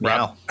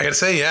 Wow. I gotta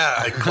say,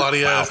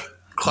 Claudia's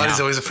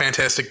always a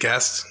fantastic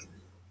guest.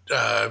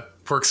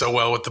 Works so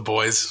well with the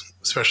boys,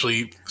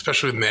 especially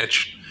with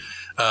Mitch.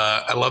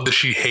 I love that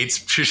she hates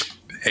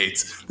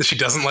that she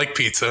doesn't like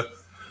pizza.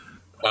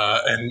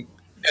 And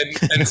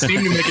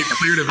seemed to make it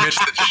clear to Mitch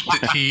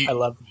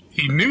that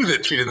he knew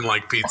that she didn't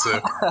like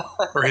pizza,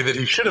 or that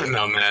he should have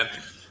known that.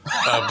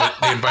 But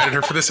they invited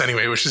her for this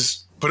anyway,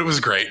 but it was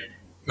great,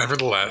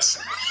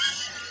 nevertheless.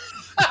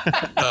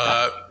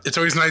 It's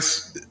always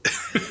nice.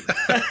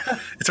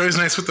 It's always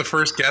nice with the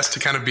first guest to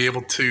kind of be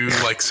able to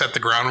like set the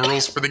ground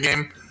rules for the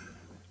game,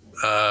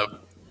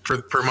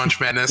 for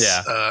Munch Madness.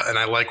 Yeah. And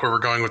I like where we're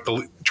going with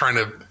trying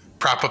to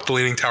prop up the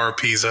Leaning Tower of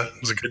Pisa.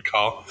 It was a good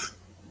call.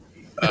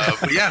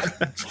 But yeah,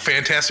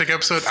 fantastic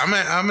episode. I'm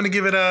gonna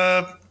give it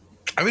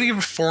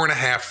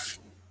 4.5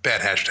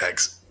 bad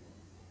hashtags.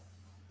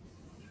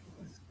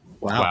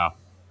 Wow.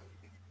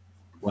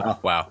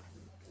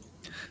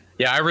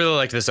 Yeah, I really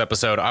like this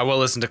episode. I will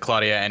listen to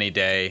Claudia any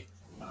day.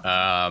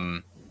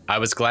 I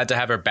was glad to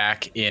have her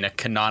back in a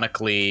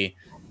canonically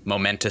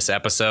momentous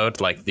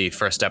episode, like the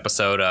first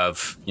episode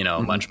of,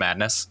 Munch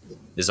Madness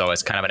is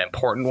always kind of an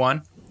important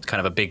one. It's kind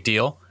of a big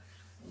deal.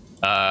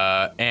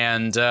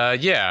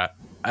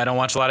 I don't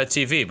watch a lot of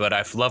TV, but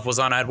if Love was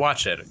on, I'd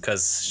watch it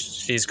because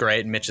she's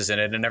great, Mitch is in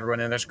it, and everyone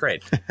in there's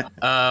great.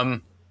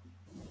 I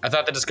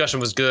thought the discussion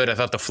was good. I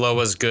thought the flow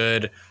was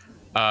good.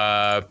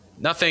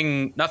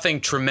 Nothing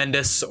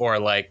tremendous or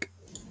like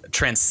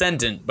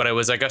transcendent, but it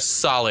was like a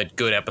solid,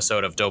 good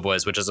episode of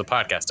Doughboys, which is a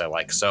podcast I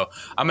like. So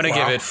I'm going to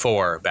give it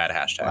 4 bad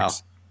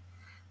hashtags.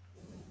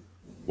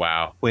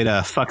 Wow. Way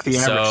to fuck the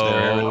average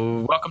there.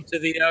 Welcome to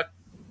the...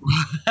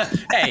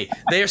 hey,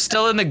 they are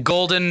still in the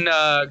golden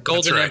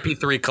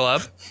MP3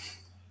 club,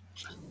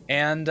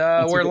 and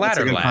we're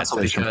ladder lads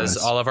because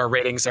all of our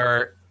ratings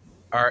are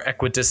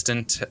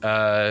equidistant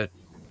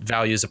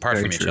values apart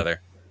from each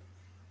other,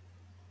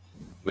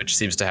 which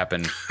seems to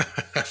happen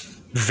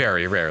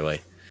very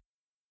rarely.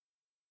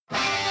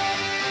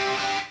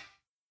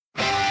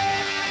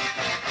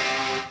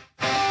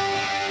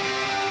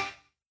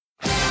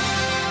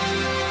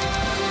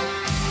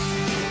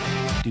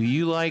 Do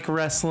you like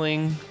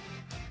wrestling?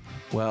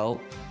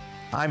 Well,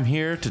 I'm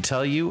here to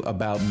tell you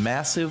about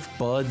Massive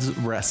Buds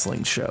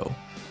Wrestling Show.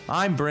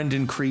 I'm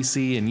Brendan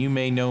Creasy, and you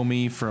may know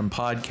me from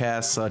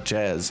podcasts such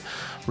as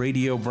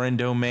Radio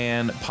Brendo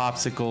Man,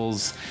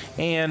 Popsicles,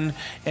 and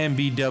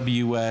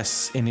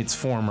MBWS in its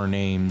former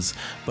names.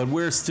 But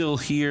we're still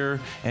here,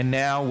 and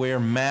now we're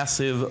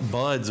Massive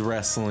Buds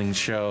Wrestling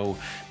Show.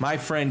 My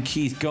friend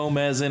Keith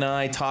Gomez and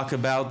I talk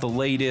about the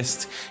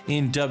latest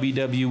in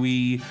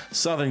WWE,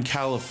 Southern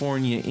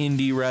California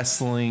indie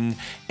wrestling,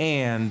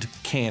 and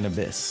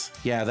cannabis.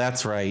 Yeah,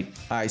 that's right.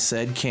 I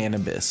said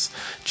cannabis.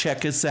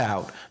 Check us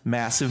out,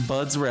 Massive Massive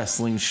Buds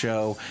Wrestling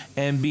Show,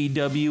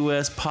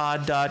 mbwspod.com,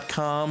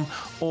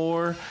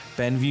 or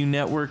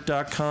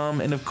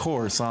BenviewNetwork.com, and of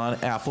course on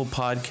Apple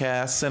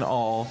Podcasts and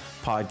all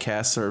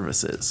podcast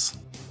services.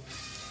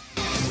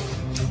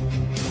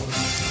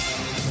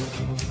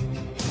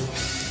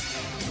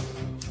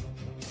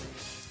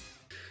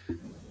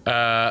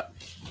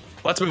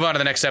 Let's move on to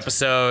the next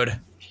episode.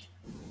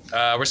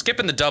 We're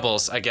skipping the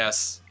doubles, I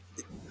guess,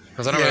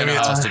 because I don't really know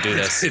how else to do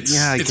this. It's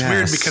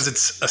weird because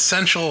it's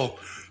essential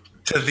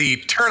to the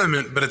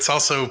tournament, but it's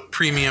also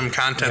premium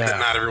content that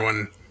not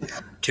everyone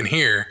can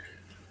hear.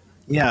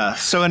 Yeah.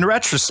 So in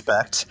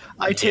retrospect,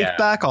 I take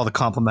back all the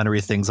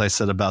complimentary things I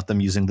said about them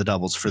using the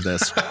doubles for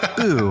this.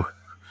 Boo.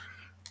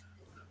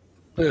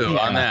 Boo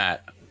on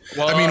that.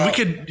 Well, I mean, we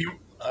could.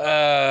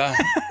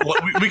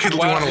 We could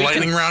want to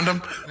lightning round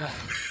them.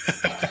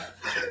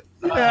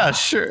 Yeah,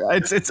 sure.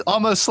 It's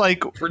almost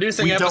like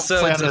producing we don't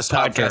episodes plan of this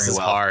out very podcasts is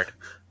well. hard.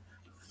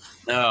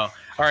 No.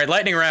 All right,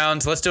 lightning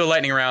round. Let's do a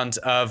lightning round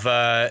of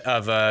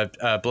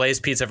Blaze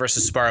Pizza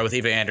versus Sbarro with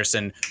Eva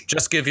Anderson.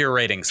 Just give your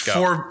ratings. Go.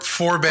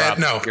 Four bad.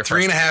 Rob, No,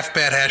 3.5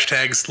 bad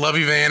hashtags. Love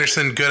Eva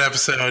Anderson. Good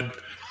episode.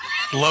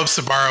 Love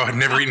Sbarro. Had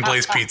never eaten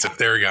Blaze Pizza.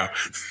 There we go.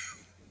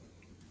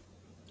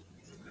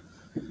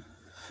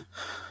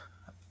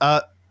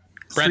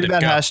 Brendan, 3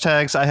 bad go.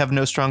 hashtags. I have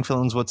no strong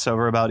feelings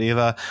whatsoever about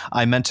Eva.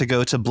 I meant to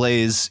go to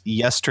Blaze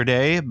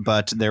yesterday,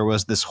 but there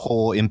was this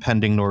whole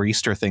impending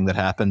nor'easter thing that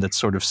happened that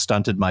sort of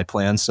stunted my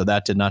plans, so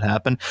that did not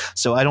happen.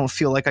 So I don't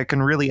feel like I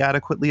can really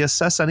adequately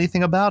assess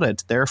anything about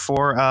it.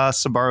 Therefore,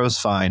 Sbarro's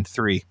fine.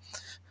 3.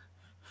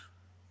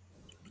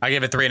 I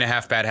gave it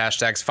 3.5 bad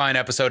hashtags. Fine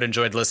episode.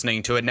 Enjoyed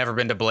listening to it. Never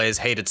been to Blaze.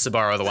 Hated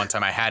Sbarro the one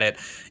time I had it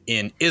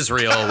in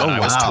Israel when I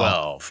was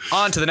 12.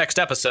 On to the next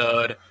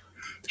episode.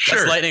 Sure.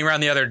 Let's lightning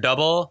round the other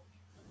double.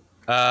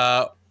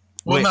 Well,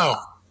 Wait. no.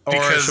 Or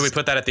Because should we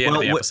put that at the end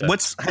of the episode?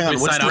 Hang on,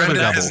 We what's sign the off other with Brendan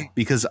double? hasn't-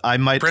 Because I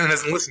might. Brendan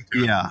hasn't listened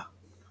to it. Yeah.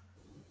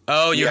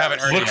 Oh, you haven't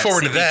heard it Look yet.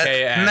 forward to that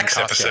CBK and next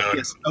Costco. episode.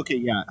 Yes. Okay.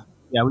 Yeah.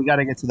 Yeah. We got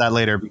to get to that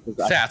later because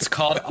That's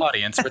called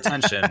audience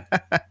retention.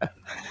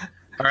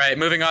 All right,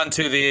 moving on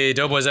to the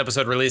Doughboys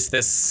episode released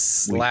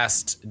this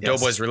last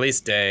Doughboys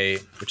release day,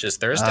 which is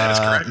Thursday. That's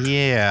correct.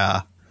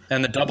 Yeah.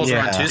 And the doubles are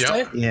on Yeah. Tuesday?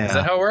 Yep. Yeah. Is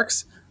that how it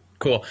works?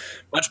 Cool.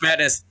 Munch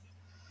Madness,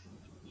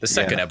 the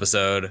second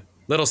episode,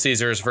 Little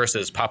Caesars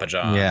versus Papa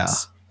John's. Yeah.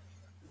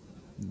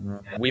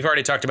 We've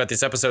already talked about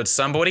this episode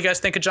some, but what do you guys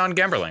think of John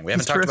Gemberling? We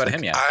haven't talked about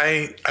him yet.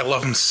 I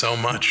love him so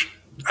much.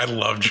 I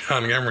love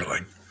John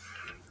Gemmerling.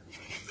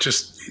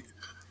 Just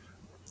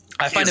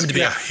I find him to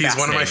be he's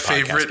one of my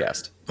fascinating podcast favorite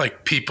guest.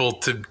 like people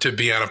to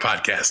be on a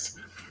podcast.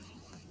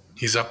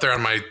 He's up there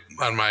on my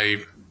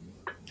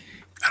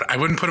I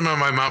wouldn't put him on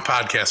my Mount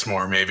Podcast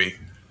more maybe.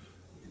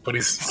 But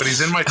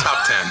he's in my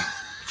top 10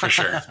 for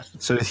sure.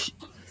 So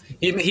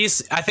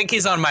He's I think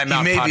he's on my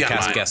Mount may be on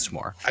Podcast mine. guest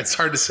more. It's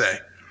hard to say.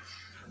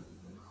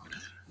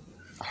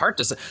 Hard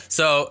to say.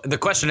 So the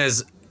question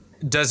is,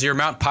 does your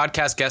Mount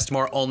Podcast guest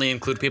more only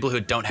include people who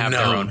don't have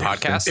their No. own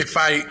podcast?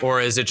 Or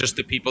or is it just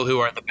the people who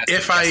are the best?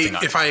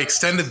 if I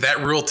extended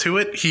that rule to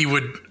it, he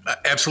would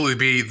absolutely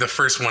be the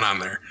first one on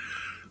there.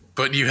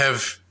 But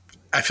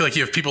I feel like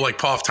you have people like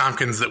Paul F.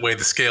 Tompkins that weigh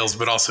the scales,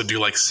 but also do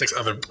like 6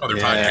 other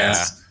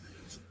podcasts.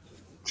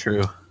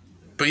 true.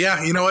 But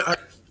yeah, you know what?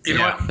 You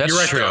know what? that's You're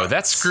right, true. though.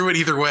 That's- Screw it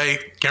either way.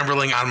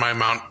 Gemberling on my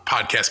Mount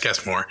Podcast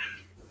guest more.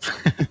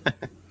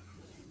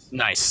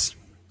 Nice.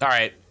 All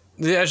right.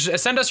 Yeah,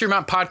 send us your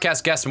Mount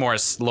Podcast guest more,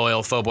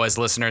 loyal Faux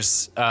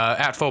listeners,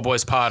 at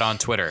Faux Pod on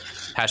Twitter.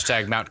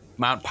 Hashtag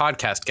Mount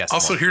Podcast guest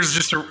Also, more. here's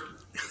just a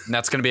And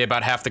that's going to be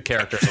about half the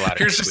characters allowed.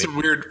 here's just a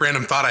weird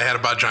random thought I had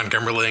about John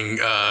Gemberling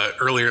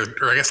earlier,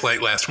 or I guess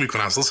late last week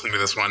when I was listening to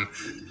this one.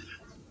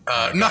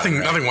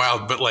 Nothing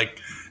wild, but like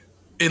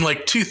in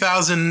like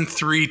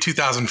 2003,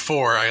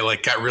 2004, I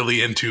like got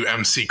really into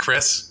MC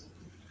Chris.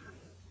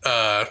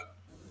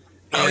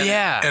 Oh,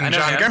 yeah. I And know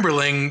John him.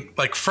 Gemberling,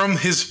 like from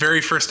his very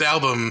first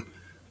album,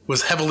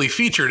 was heavily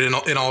featured in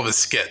all of his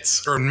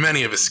skits, or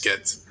many of his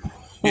skits.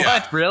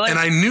 What? Really? And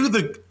I knew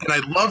and I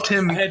loved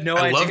him. I had no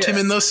I loved idea. him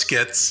in those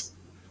skits.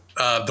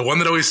 The one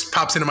that always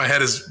pops into my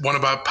head is one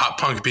about pop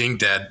punk being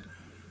dead,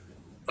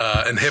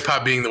 and hip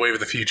hop being the wave of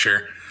the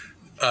future.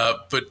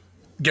 But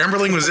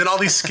Gemberling was in all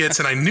these skits,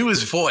 and I knew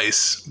his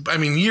voice. I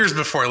mean, years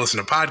before I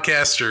listened to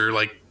podcasts or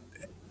like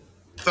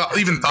thought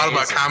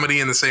about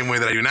comedy in the same way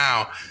that I do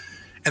now.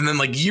 And then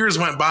like years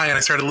went by, and I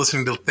started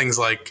listening to things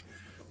like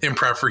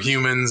Improv for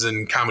Humans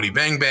and Comedy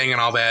Bang Bang and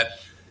all that.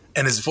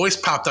 And his voice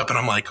popped up, and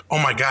I'm like, oh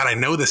my God, I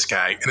know this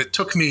guy. And it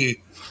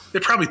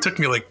probably took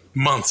me like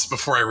months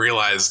before I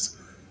realized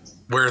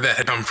where that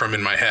had come from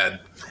in my head.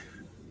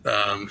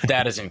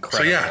 That is So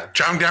incredible. yeah,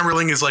 John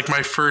Gemberling is like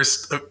my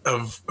first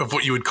of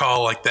what you would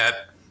call like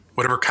that,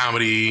 whatever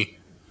comedy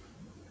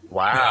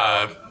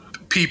Wow.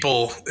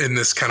 people in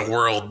this kind of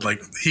world.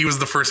 Like he was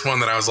the first one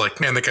that I was like,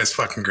 man, that guy's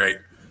fucking great.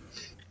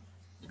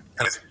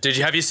 And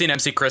Have you seen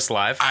MC Chris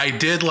live? I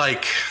did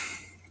like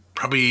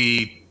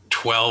probably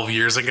 12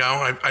 years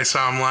ago. I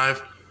saw him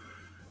live.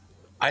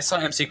 I saw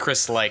MC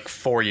Chris like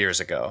 4 years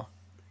ago.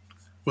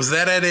 Was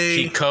that at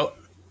He Go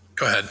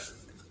ahead.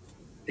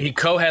 he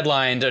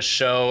co-headlined a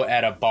show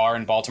at a bar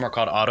in Baltimore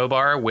called Auto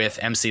Bar with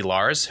MC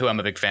Lars, who I'm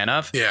a big fan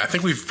of. Yeah, I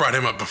think we've brought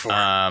him up before.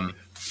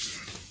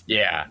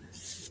 Yeah.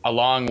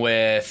 Along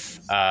with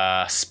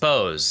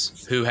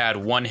Spose, who had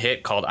one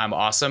hit called I'm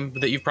Awesome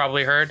that you've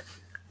probably heard.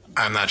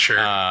 I'm not sure.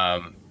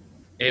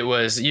 It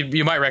was,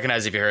 you might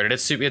recognize if you heard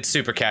it. It's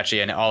super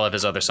catchy, and all of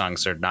his other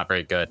songs are not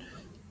very good.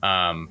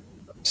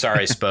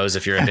 Sorry, Spose,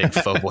 if you're a big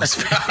Faux Boys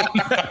fan.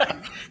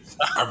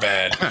 Our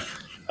bad.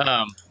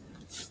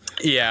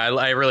 Yeah,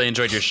 I really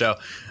enjoyed your show.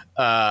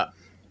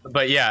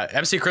 But yeah,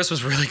 MC Chris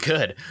was really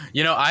good.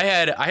 You know, I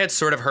had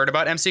sort of heard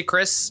about MC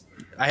Chris.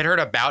 I had heard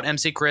about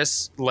MC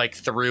Chris like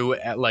through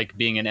like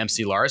being an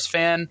MC Lars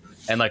fan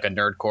and like a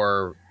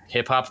nerdcore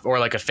hip hop, or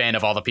like a fan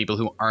of all the people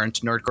who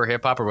aren't nerdcore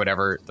hip hop, or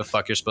whatever the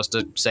fuck you're supposed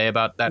to say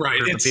about that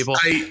group of people.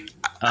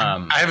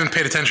 I haven't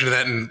paid attention to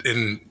that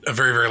in a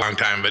very, very long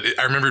time, but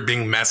I remember it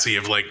being messy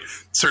of like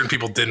certain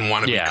people didn't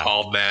want to be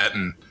called that.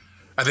 And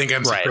I think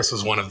MC Chris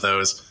was one of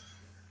those.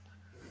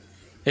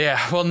 Yeah,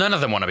 well, none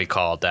of them want to be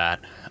called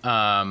that.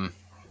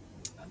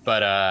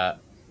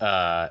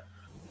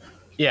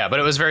 Yeah, but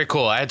it was very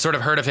cool. I had sort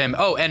of heard of him.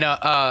 Oh, and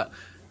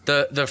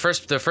the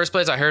first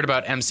place I heard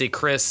about MC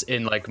Chris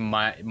in like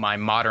my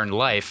modern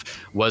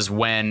life was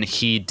when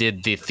he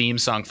did the theme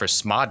song for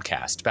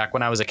Smodcast back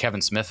when I was a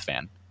Kevin Smith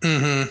fan.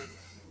 Mm-hmm.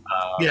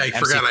 Yeah, I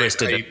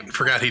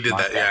forgot he did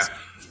that. Yeah.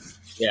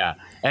 Yeah,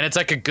 and it's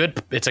like a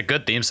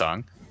good theme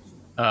song.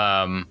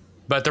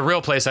 But the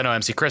real place I know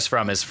MC Chris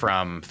from is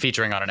from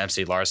featuring on an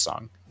MC Lars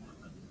song.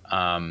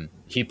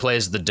 He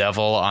plays the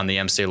devil on the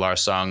MC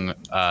Lars song,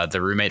 The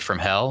Roommate from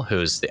Hell,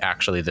 who's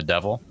actually the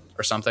devil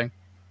or something.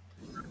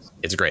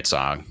 It's a great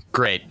song.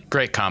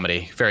 Great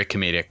comedy. Very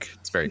comedic.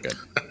 It's very good.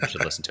 You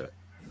should listen to it.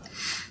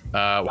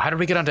 How did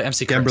we get onto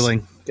MC Chris?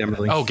 Gemberling.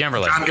 Oh,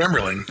 Gemberling. John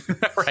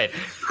Gemberling. Right.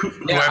 Who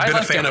I've been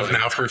a fan of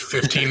now for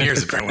 15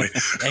 years, apparently.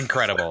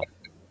 Incredible.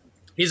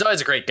 He's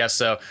always a great guest,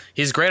 so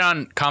he's great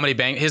on Comedy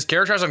Bang. His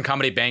characters on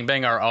Comedy Bang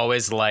Bang are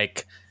always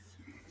like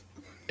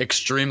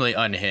extremely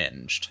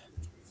unhinged,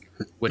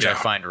 which I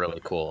find really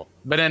cool,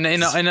 but in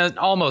an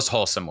almost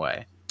wholesome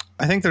way.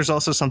 I think there's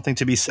also something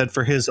to be said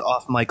for his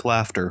off-mic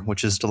laughter,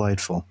 which is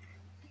delightful.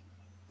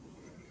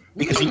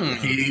 Because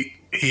he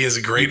is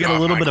a great. You get a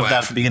little bit of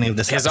that at the beginning of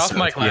this his episode.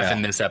 off-mic laugh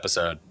in this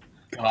episode.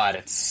 God,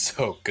 it's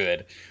so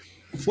good.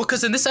 Well,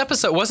 because in this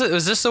episode, was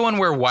this the one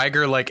where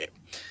Weiger like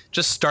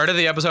just started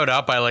the episode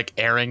out by like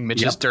airing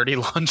Mitch's dirty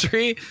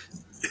laundry?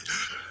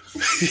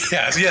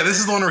 Yeah, this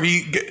is the one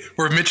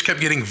where Mitch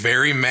kept getting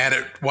very mad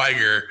at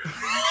Weiger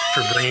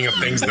for bringing up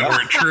things that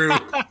weren't true.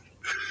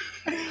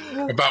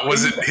 About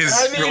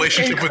his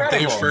relationship with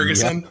Dave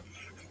Ferguson? Yep.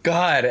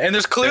 God, and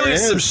there's clearly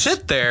some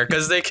shit there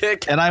because they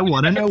kick. And I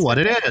want to know what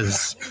it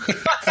is.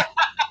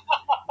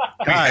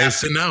 Guys,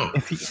 to know.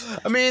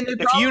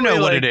 If you know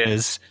what it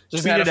is,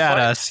 tweet it at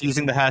us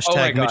using the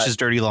hashtag Mitch's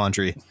Dirty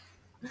Laundry.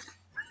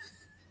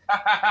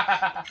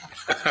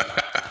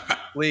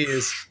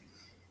 Please.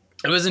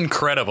 It was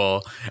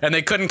incredible, and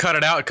they couldn't cut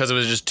it out because it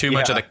was just too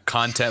much of the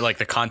content, like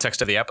the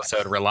context of the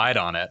episode relied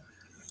on it.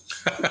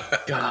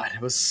 God,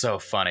 it was so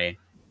funny.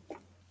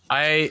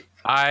 I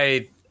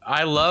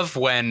love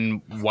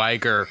when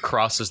Weiger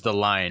crosses the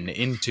line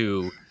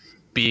into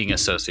being a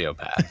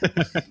sociopath.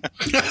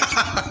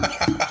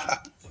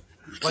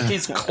 Like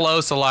he's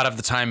close a lot of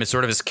the time. It's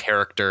sort of his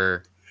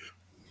character.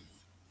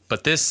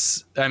 But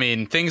this,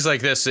 things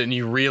like this, and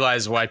you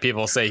realize why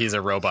people say he's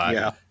a robot.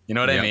 Yeah. You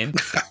know what I mean?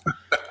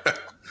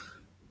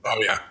 Oh,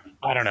 yeah.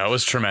 I don't know. It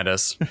was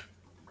tremendous.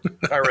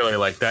 I really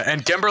like that.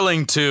 And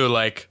Gemberling, too,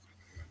 like,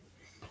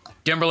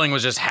 Gemberling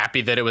was just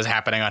happy that it was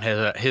happening on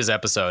his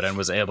episode and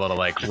was able to,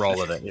 like, roll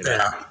with it. You know?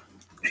 Yeah.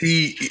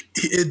 He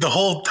the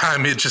whole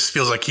time, it just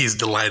feels like he's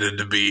delighted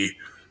to be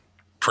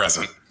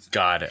present.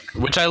 Got it.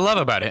 Which I love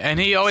about it. And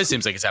he always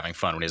seems like he's having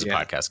fun when he's a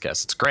podcast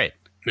guest. It's great.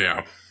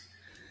 Yeah.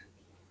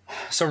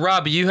 So,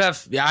 Rob,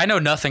 I know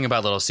nothing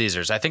about Little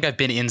Caesars. I think I've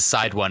been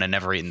inside one and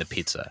never eaten the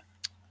pizza.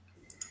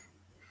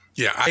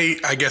 Yeah,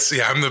 I guess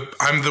I'm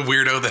the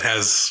weirdo that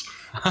has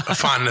a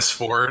fondness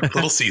for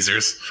Little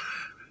Caesars.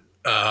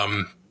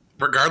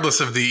 Regardless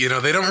of they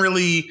don't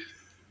really.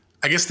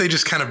 I guess they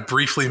just kind of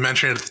briefly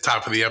mention it at the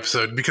top of the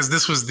episode because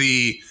this was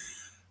the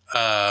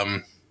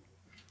what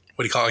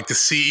do you call it? Like the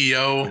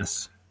CEO?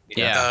 Yes.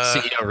 Yeah,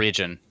 CEO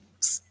region.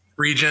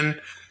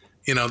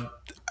 You know,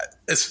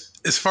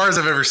 as far as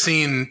I've ever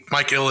seen,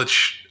 Mike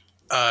Ilitch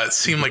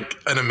seemed like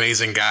an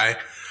amazing guy.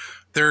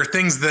 There are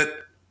things that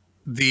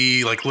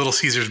the like Little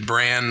Caesars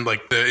brand,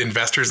 like the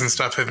investors and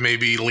stuff, have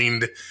maybe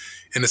leaned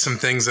into some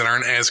things that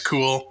aren't as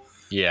cool.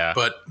 Yeah.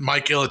 But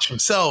Mike Ilitch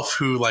himself,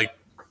 who like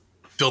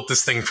built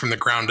this thing from the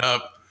ground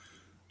up,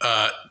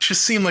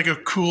 just seemed like a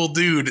cool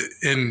dude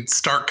in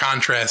stark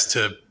contrast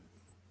to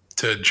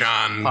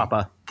John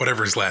Papa,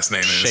 whatever his last name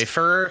is,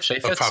 Schaefer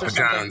of Papa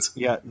John's.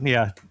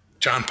 Yeah.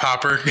 John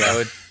Popper.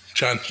 Yeah.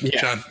 John.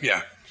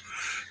 Yeah.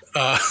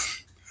 But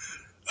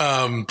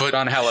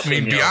John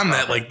Jalapeno beyond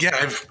that, Popper. like,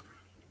 yeah,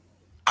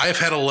 I've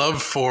had a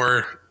love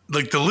for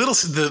like the Little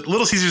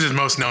Caesars is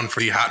most known for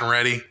the hot and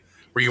ready,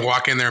 where you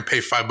walk in there and pay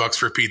 $5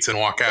 for a pizza and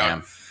walk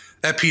out.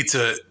 That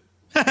pizza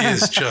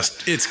is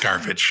just, it's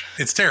garbage.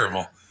 It's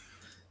terrible.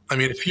 I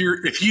mean, if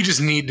you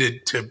just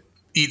needed to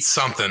eat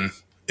something,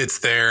 it's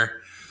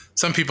there.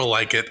 Some people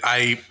like it.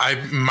 I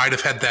might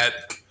have had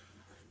that.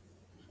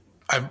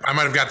 I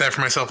might have got that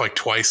for myself like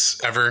twice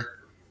ever.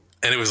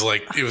 And it was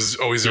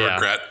always a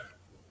regret.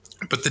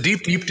 But the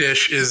deep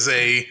dish is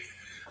a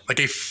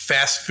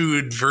fast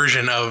food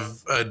version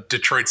of a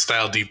Detroit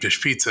style deep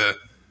dish pizza,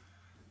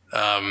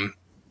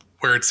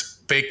 where it's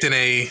baked in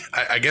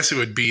I guess it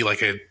would be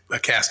like a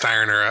cast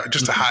iron or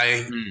just a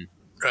high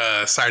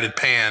sided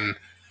pan,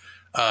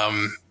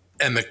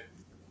 and the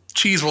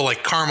cheese will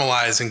like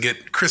caramelize and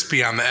get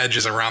crispy on the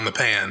edges around the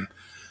pan,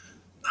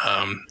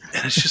 and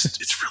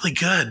it's really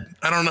good.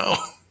 I don't know.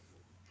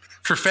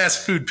 For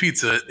fast food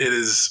pizza, it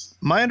is.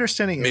 My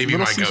understanding, maybe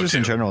Little my Caesars go-to.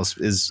 in general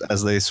is,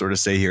 as they sort of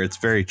say here, it's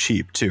very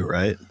cheap too,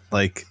 right?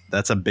 Like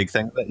that's a big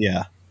thing. But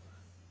yeah.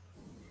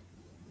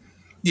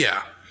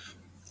 Yeah.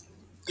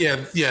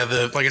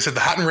 Like I said,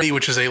 the hot and ready,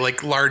 which is a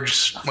like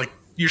large, like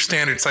your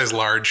standard size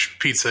large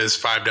pizza, is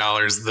 $5.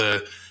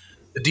 The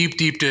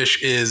deep dish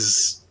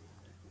it's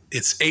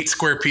 8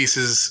 square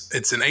pieces.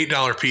 It's an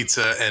 $8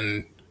 pizza,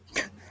 and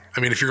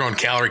I mean, if you're going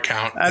calorie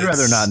count, I'd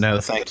rather not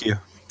know. Thank you.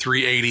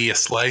 $3.80 a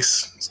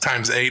slice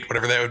times 8,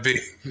 whatever that would be.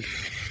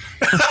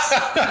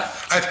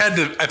 I've had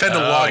to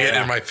log it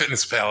in my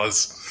FitnessPal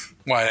is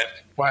why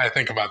I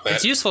think about that.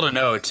 It's useful to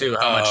know too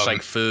how much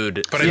like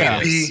food. But I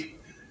mean, is.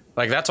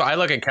 Like that's why I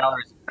look at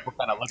calories. People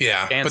kind of look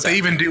at but they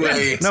even do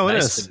a it's No, it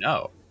nice is. to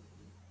know.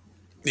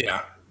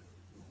 yeah.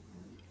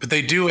 But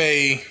they do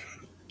a.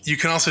 You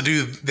can also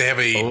do. They have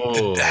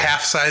the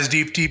half size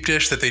deep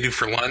dish that they do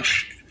for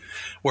lunch,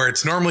 where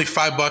it's normally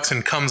 $5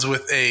 and comes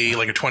with a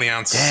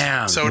 20-ounce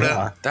soda.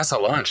 Yeah. That's a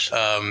lunch.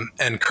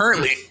 And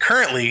currently,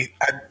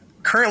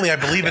 I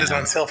believe it is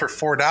on sale for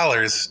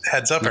 $4.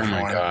 Heads up, Oh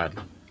everyone! my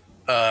god.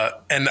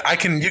 And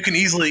you can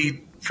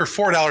easily for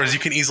 $4 you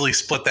can easily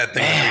split that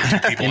thing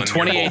between 2 people. In and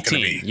you're both gonna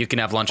 2018, be you can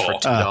have lunch for full.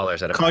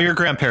 $2 at a Call your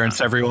grandparents,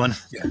 everyone.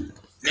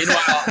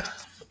 Meanwhile,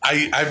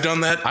 I've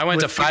done that. I went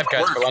to with Five people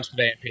at Guys for work. lunch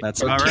today and paid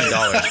That's $13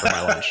 about right. for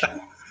my lunch.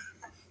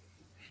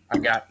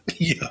 I've got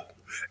Yeah,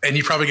 and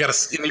you probably got a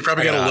I got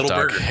little hot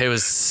dog. burger. It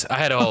was. I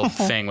had a whole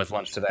thing with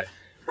lunch today.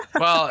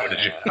 Well,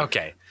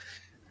 okay.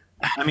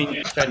 I mean,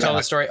 Should I tell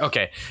the story?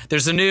 Okay.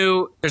 There's a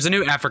new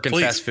African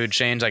Please. fast food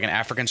chain, like an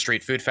African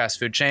street food fast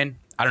food chain.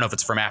 I don't know if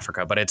it's from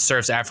Africa, but it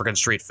serves African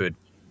street food.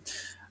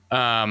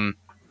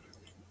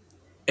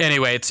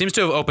 Anyway, it seems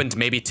to have opened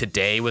maybe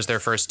today was their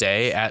first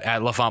day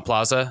at L'Enfant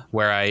Plaza,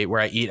 where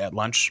I eat at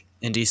lunch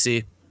in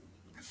DC.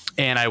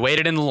 And I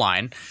waited in the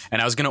line,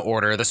 and I was going to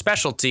order the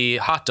specialty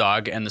hot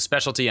dog and the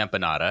specialty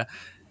empanada.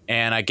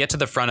 And I get to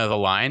the front of the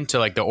line to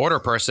like the order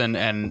person,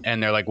 and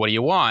they're like, "What do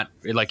you want?"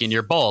 Like in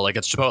your bowl, like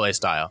it's Chipotle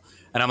style.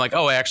 And I'm like,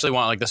 "Oh, I actually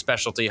want like the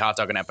specialty hot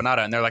dog and empanada."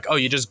 And they're like, "Oh,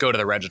 you just go to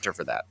the register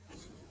for that."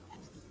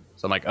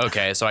 So I'm like,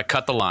 "Okay." So I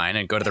cut the line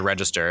and go to the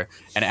register.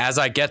 And as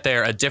I get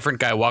there, a different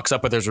guy walks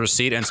up with his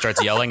receipt and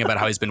starts yelling about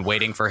how he's been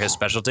waiting for his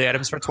specialty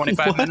items for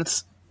 25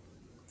 minutes.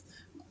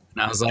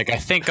 And I was like, I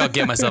think I'll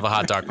get myself a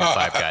hot dog from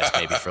Five Guys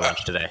maybe for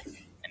lunch today.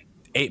 And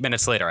 8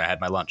 minutes later, I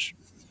had my lunch.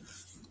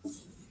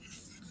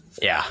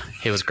 Yeah,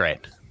 it was great.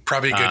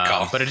 Probably a good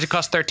call. But it did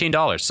cost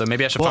 $13, so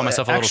maybe I should find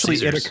myself a Little actually,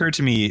 Caesars. it occurred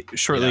to me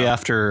shortly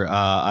after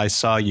I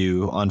saw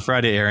you on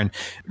Friday, Aaron,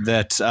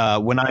 that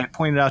when I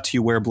pointed out to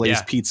you where Blaze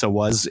Yeah. Pizza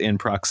was in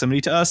proximity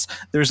to us,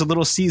 there's a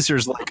Little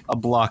Caesars like a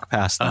block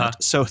past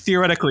that. So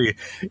theoretically,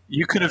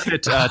 you could have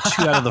hit 2 out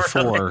of the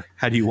 4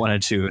 had you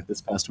wanted to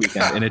this past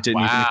weekend, and it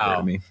didn't even occur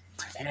to me.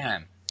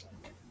 Man.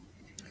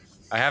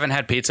 I haven't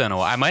had pizza in a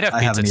while. I might have I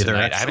pizza haven't either,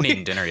 tonight. I haven't actually.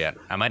 eaten dinner yet.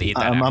 I might eat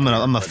that. I'm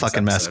a after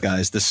fucking this mess, episode.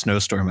 guys. This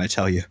snowstorm, I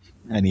tell you.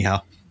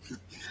 Anyhow,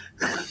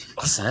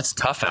 Listen, it's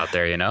tough out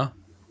there, you know?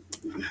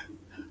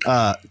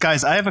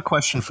 guys, I have a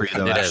question for you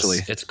though. It is. Actually,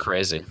 It's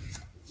crazy.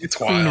 It's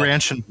Queen wild.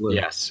 Ranch and Blue.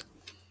 Yes.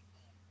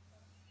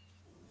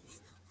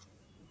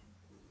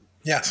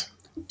 Yes.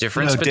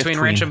 Difference No, Diff between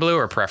Tween. Ranch and Blue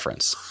or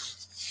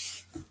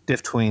preference?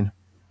 Diff Tween.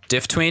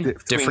 Diff Tween? Diff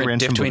Tween, Different Ranch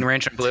Diff and Tween Blue.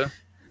 Ranch and Blue?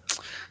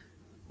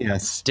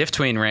 Yes. Diff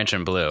Tween Ranch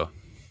and Blue.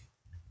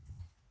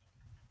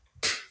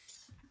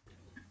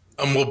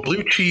 Well,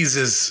 blue cheese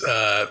is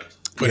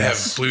would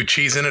Yes. have blue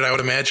cheese in it. I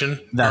would imagine.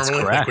 That's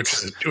normally, correct.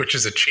 which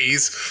is a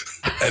cheese,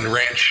 and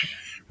ranch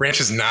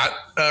is not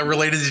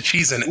related to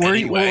cheese in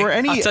any way. Were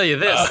any? I'll tell you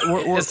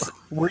this.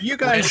 Were you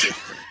guys?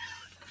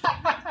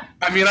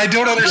 I mean, I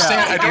don't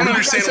understand. I don't Were you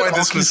understand guys why at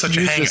this all was such a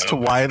confused as to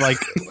hang-up. why, like,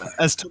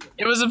 as to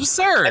It was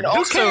absurd. Who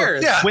also-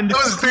 cares? Yeah, when I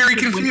was very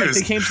when, like, confused.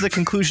 they came to the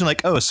conclusion,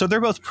 like, oh, so they're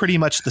both pretty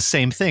much the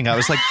same thing. I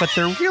was like, but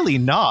they're really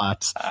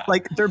not.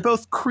 Like, they're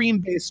both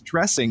cream-based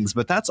dressings,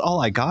 but that's all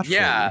I got.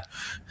 Yeah.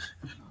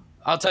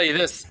 I'll tell you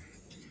this.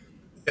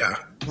 Yeah.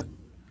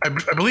 I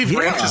believe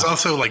ranch is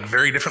also like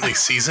very differently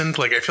seasoned.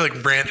 Like I feel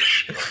like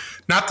ranch,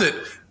 not that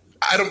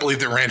I don't believe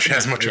that ranch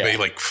has much of a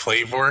like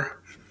flavor,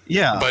 For you.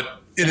 Yeah,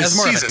 but it has is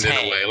more of a seasoned in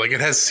tang. a way. Like it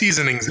has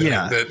seasonings in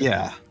yeah, it that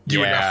yeah.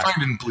 you would Yeah. not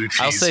find in blue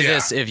cheese. I'll say yeah.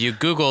 this: if you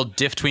Google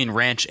 "diff between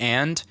ranch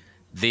and,"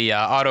 the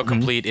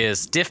autocomplete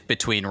is "diff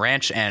between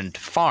ranch and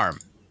farm."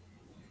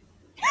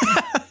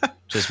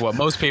 Just what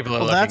most people are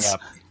looking that's-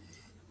 up.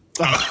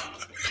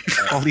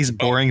 All these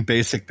boring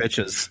basic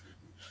bitches.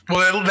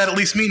 Well, that at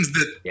least means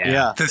that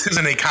Yeah. this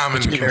isn't a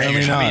common Apparently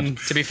confusion. not. I mean,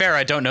 to be fair,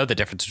 I don't know the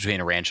difference between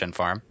a ranch and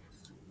farm.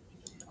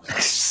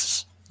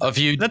 If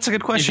you That's a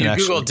good question, If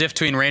you Google actually. diff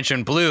between ranch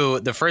and blue,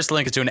 the first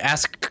link is to an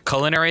Ask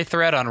Culinary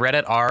thread on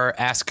Reddit, r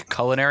Ask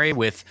Culinary,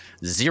 with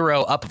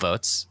 0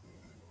 upvotes.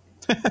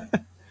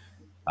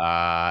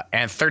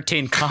 And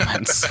 13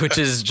 comments, which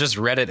is just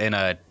Reddit in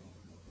a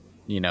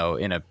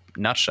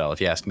nutshell, if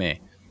you ask me.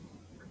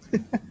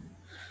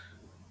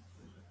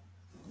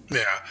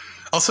 Yeah.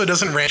 Also,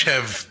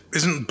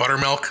 isn't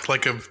buttermilk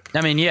like an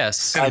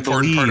Yes.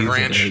 important part of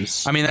believe it ranch?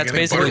 is. I mean, that's I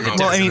think basically the buttermilk difference.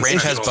 Well, I mean, Ranch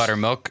has vegetables.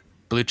 buttermilk.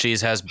 Blue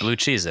cheese has blue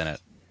cheese in it.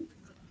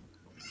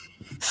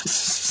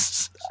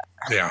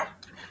 Yeah.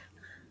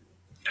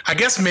 I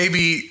guess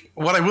maybe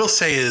what I will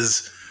say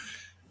is,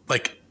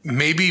 like,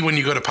 maybe when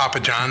you go to Papa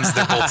John's,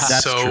 they're both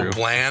so true.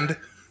 bland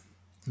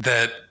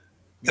that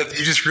you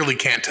just really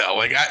can't tell.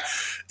 Like,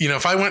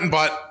 if I went and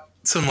bought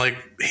some like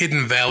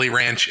Hidden Valley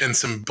Ranch and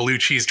some blue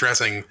cheese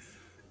dressing,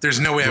 there's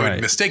no way I Right.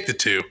 would mistake the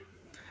two.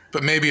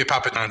 But maybe at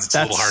Papa John's, it's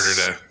a little harder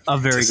to. a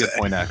very to good say.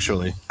 point,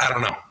 actually. I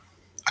don't know.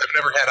 I've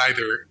never had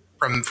either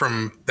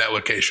from that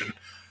location.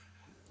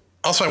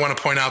 Also, I want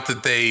to point out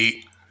that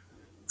they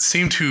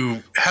seem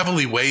to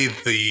heavily weigh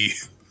the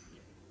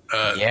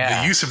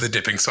use of the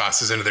dipping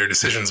sauces into their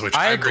decisions, which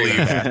I I, agree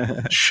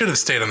believe should have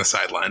stayed on the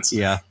sidelines.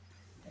 Yeah.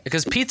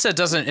 Because pizza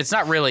doesn't, it's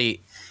not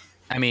really,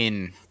 I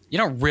mean, you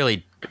don't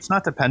really, It's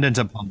not dependent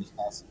upon the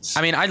sauces.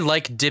 I mean, I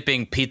like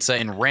dipping pizza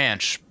in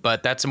ranch,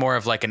 but that's more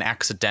of like an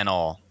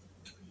accidental,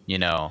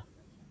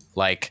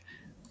 like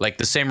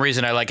the same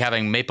reason I like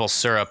having maple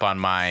syrup on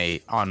my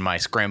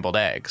scrambled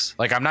eggs.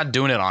 Like, I'm not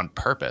doing it on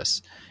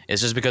purpose.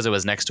 It's just because it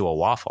was next to a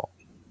waffle.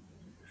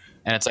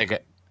 And it's like,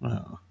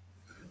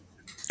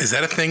 Is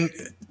that a thing?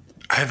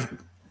 I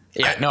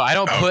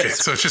don't put. Okay,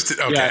 so it's just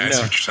okay. Yeah, I see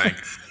no. what you're saying.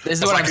 This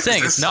is I was what like, I'm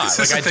saying. is It's not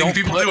this a like I thing don't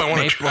people put do? I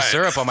wanna maple try it.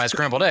 syrup on my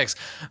scrambled eggs,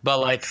 but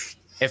like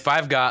if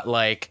I've got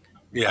like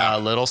Yeah. a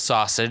little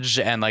sausage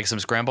and like some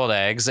scrambled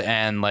eggs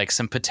and like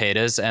some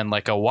potatoes and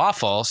like a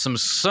waffle,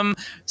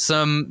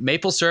 some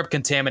maple syrup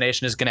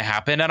contamination is going to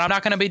happen, and I'm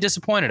not going to be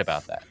disappointed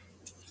about that.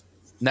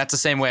 And that's the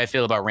same way I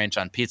feel about ranch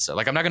on pizza.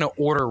 Like, I'm not going to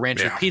order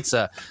ranch with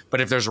pizza,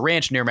 but if there's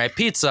ranch near my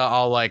pizza,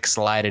 I'll like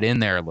slide it in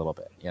there a little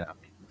bit.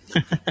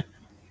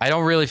 I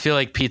don't really feel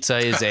like pizza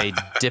is a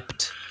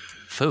dipped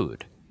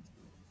food.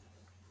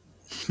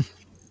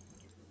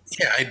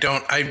 Yeah, I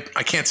don't.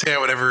 I can't say I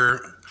would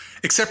ever,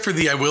 except for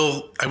I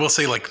will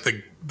say like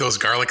those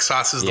garlic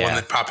sauces, the one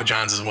that Papa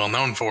John's is well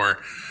known for.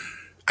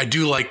 I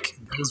do like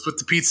those with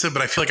the pizza,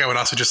 but I feel like I would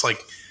also just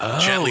like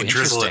gently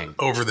drizzle it interesting.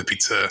 over the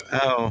pizza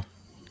Oh.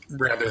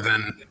 rather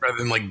than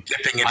like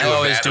dipping into I a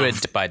always vat do of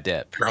it dip by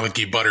dip.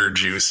 garlicky butter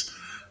juice.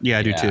 Yeah,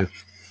 I do too.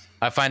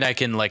 I find I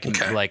can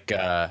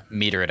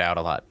meter it out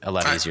a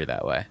lot easier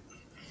that way.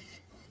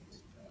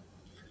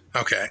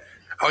 Okay.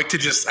 I like to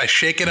I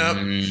shake it up,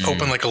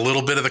 open like a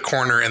little bit of the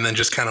corner, and then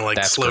just kind of like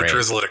That's slow great.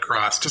 drizzle it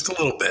across just a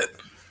little bit.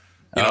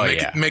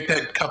 Make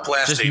that cup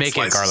last Just 8 make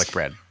slices. it garlic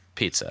bread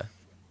pizza.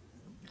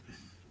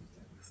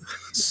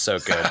 So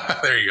good.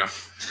 There you go.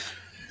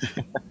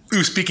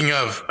 Ooh, speaking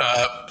of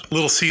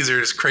Little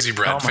Caesars crazy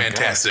bread, Oh my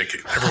fantastic.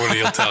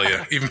 Everybody will tell you,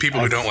 even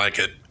people who don't like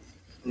it.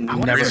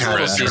 Never Crazy had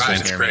bread Little is Caesars right,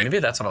 near it's me. great. Maybe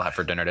that's what I'll have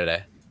for dinner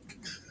today.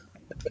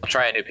 I'll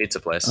try a new pizza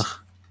place.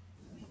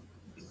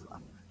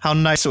 How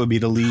nice it would be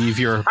to leave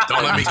your.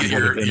 Don't let me get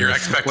your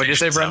expectations. What'd you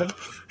say, Brendan? up.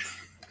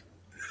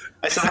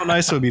 I said how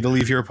nice it would be to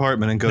leave your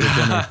apartment and go to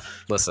dinner.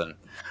 Listen,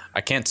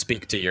 I can't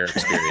speak to your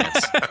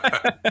experience.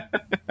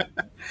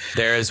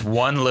 There is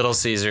one Little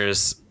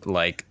Caesars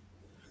like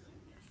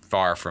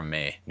far from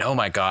me. No,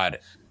 my God.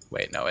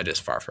 Wait, no, it is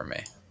far from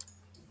me.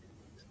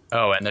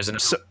 Oh, and there's an.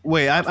 So,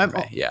 wait, I'm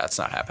Yeah, it's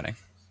not happening.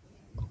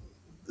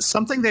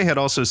 something they had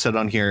also said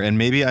on here, and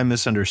maybe I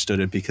misunderstood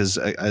it because,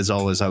 as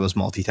always, I was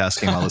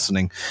multitasking while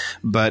listening.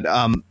 But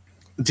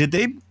did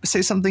they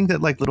say something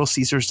that like Little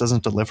Caesars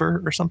doesn't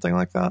deliver or something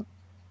like that?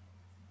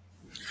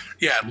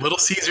 Yeah, Little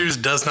Caesars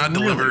does not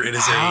deliver. It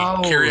is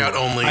How? a carry-out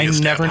only. I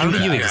never How knew do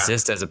that. you Yeah.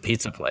 exist as a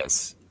pizza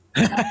place?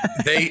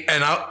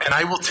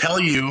 I will tell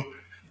you,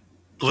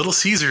 Little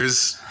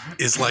Caesars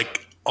is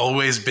like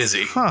always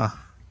busy Huh.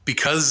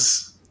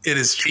 because it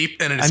is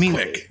cheap and it is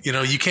quick.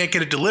 You can't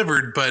get it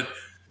delivered, but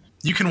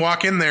you can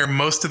walk in there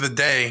most of the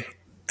day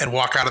and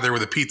walk out of there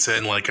with a pizza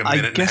in like a minute I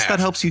and a guess half. that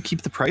helps you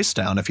keep the price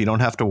down if you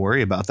don't have to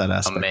worry about that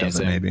aspect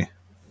Amazing. of it, maybe.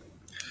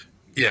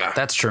 Yeah.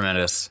 That's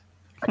tremendous.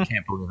 I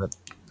can't believe it.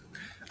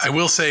 I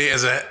will say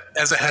as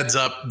a heads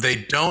up, they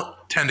don't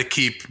tend to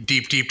keep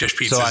deep dish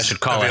pizzas So I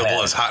should call available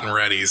ahead. as hot and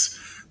readies.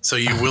 So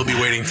you will be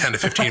waiting 10 to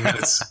 15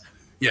 minutes.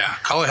 Yeah,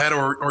 call ahead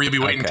or you'll be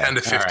waiting 10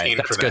 to 15 All right.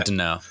 That's for good that. to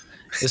know.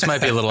 This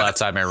might be a little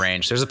outside my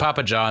range. There's a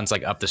Papa John's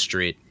like up the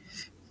street.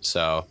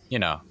 So,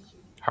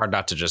 hard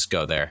not to just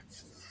go there.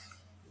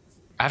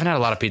 I haven't had a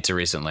lot of pizza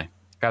recently.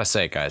 Gotta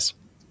say it, guys.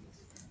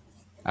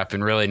 I've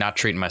been really not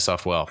treating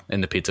myself well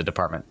in the pizza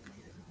department.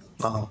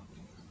 Oh.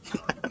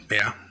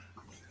 Yeah.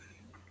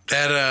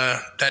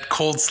 that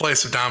cold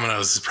slice of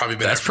Domino's has probably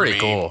been That's it for pretty me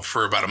cool.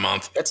 for about a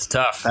month. It's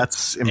tough.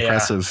 That's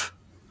impressive.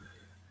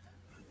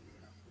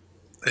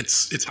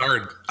 It's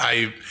hard.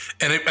 I've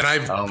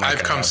Oh my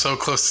come God. so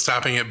close to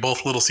stopping at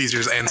both Little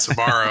Caesars and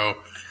Sbarro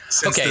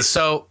since Okay, this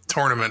so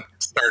tournament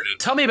started.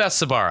 tell me about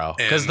Sbarro,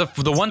 because And-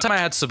 the one time I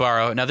had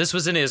Sbarro, now this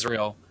was in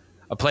Israel,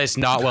 a place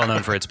not well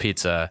known for its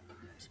pizza.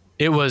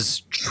 It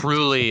was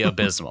truly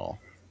abysmal.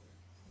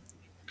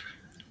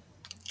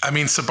 I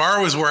mean,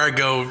 Sbarro is where I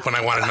go when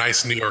I want a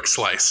nice New York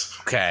slice.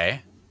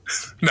 Okay.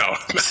 No,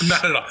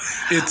 not at all.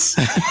 It's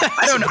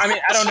I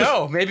don't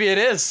know. Maybe it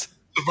is.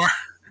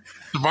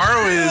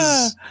 Sbarro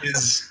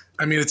is.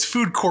 I mean, it's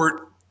food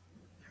court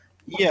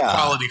Yeah.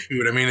 quality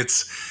food. I mean,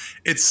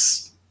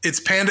 it's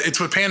Panda. It's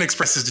what Panda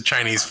Express is to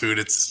Chinese food.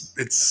 It's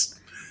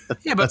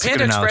Yeah, but That's a good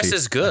Panda Express analogy,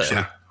 is good.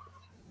 yeah.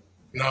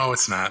 No,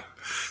 it's not.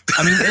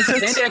 I mean,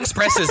 Panda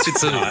Express is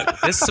food.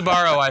 This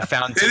Sbarro I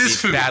found to It be is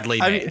food. badly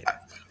I made. mean,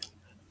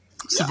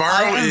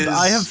 Sbarro is.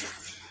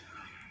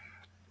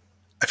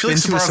 I feel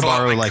like been to a Sbarro's a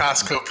lot Sbarro, like like-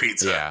 Costco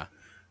pizza. Yeah.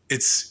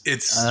 It's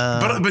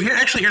but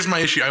here's my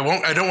issue.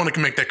 I don't want to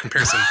make that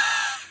comparison.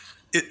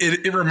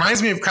 It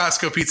reminds me of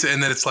Costco pizza in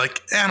that it's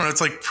like, I don't know,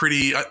 it's like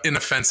pretty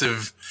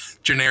inoffensive,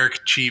 generic,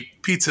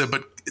 cheap pizza,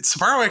 but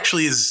Sbarro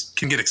actually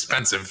can get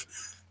expensive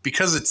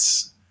because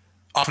it's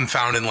often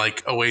found in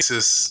like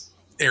Oasis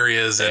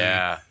areas and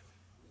Yeah.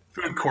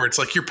 food courts.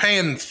 Like you're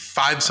paying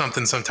 $5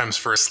 something sometimes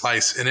for a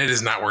slice, and it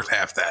is not worth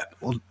half that.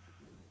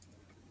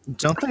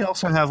 don't they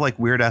also have like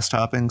weird ass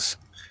toppings?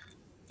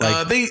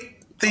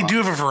 They do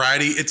have a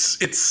variety.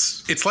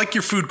 It's like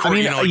your food I court.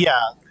 mean, you know, like yeah,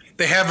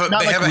 they have a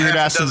not they like have a weird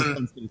half ass a in the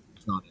dozen. sense that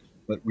it's not,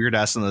 but weird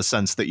ass in the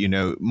sense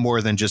that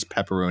more than just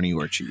pepperoni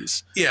or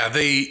cheese. Yeah,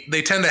 they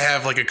tend to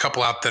have like a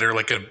couple out that are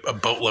like a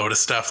boatload of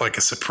stuff, like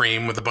a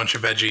Supreme with a bunch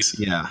of veggies.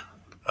 Yeah,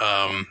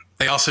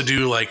 They also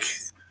do like,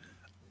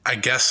 I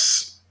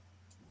guess,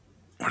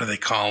 what do they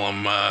call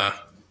them?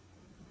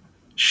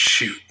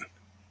 Shoot.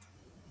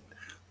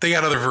 They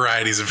got other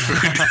varieties of food.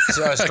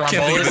 I can't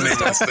think of the name of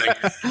this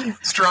thing.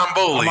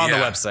 Stromboli. I'm on the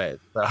yeah. website.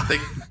 So.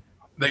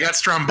 They got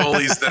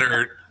Strombolis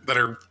that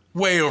are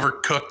way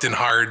overcooked and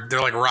hard.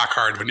 They're like rock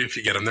hard, but if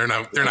you get them, they're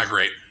not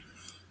great.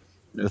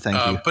 no, thank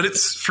you. But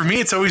for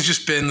me, it's always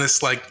just been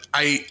this like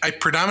I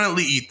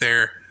predominantly eat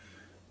there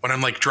when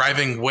I'm like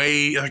driving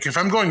like if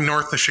I'm going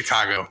north of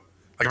Chicago,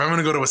 like if I'm going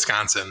to go to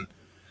Wisconsin,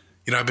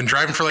 you know, I've been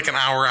driving for like an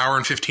hour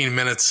and 15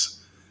 minutes.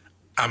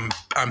 I'm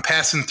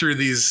passing through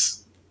these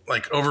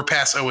like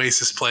overpass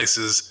Oasis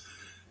places.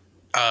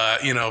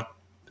 You know,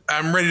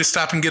 I'm ready to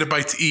stop and get a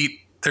bite to eat.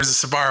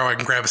 There's a Sbarro, I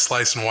can grab a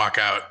slice and walk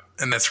out.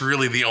 And that's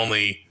really the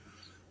only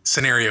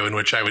scenario in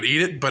which I would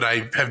eat it, but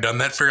I have done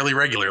that fairly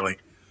regularly.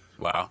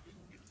 Wow.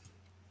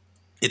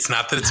 It's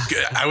not that it's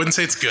good. I wouldn't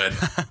say it's good.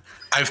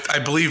 I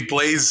believe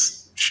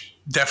Blaze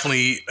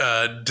definitely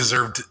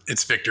deserved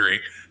its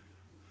victory.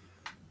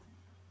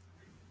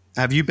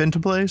 Have you been to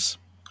Blaze?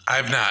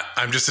 I've not.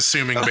 I'm just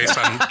assuming based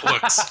on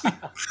looks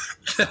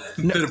that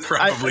it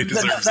probably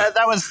deserves it.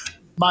 That was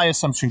my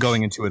assumption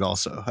going into it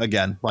also.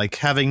 Again, like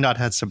having not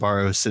had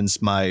Sbarro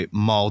since my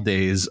mall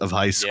days of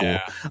high school,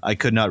 Yeah. I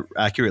could not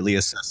accurately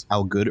assess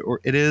how good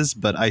it is,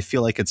 but I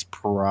feel like it's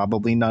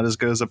probably not as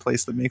good as a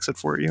place that makes it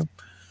for you.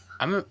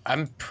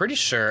 I'm pretty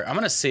sure. I'm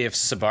gonna see if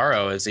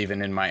Sbarro is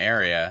even in my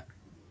area.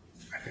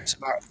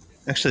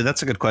 Actually,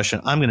 that's a good question.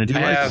 I'm going to do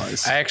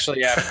likewise. I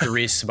actually have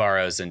 3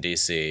 Sbarros in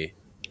DC.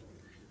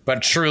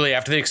 But truly,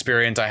 after the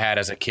experience I had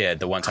as a kid,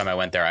 the one time I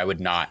went there, I would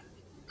not.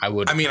 I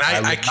would. I mean,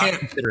 I would can't- not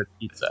consider it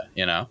pizza.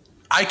 You know.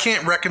 I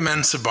can't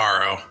recommend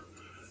Sbarro,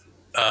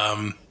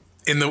 and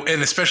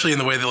especially in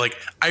the way that like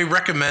I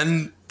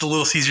recommend the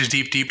Little Caesars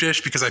deep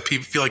dish because I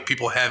feel like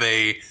people have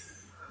a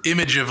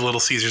image of Little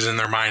Caesars in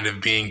their mind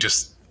of being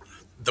just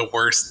the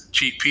worst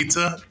cheap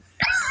pizza,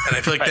 and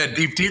I feel like that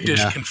deep dish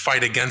Yeah. can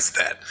fight against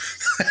that.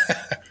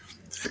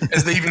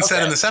 As they even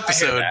said in this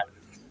episode, that.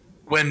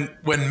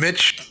 when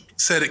Mitch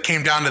said it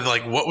came down to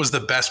like what was the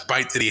best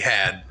bite that he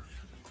had,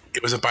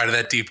 it was a bite of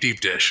that deep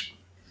dish.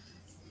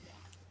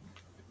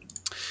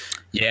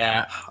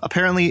 Yeah.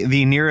 Apparently,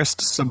 the nearest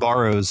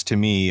Sbarros to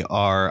me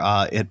are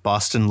at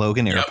Boston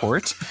Logan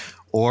Airport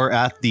or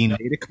at the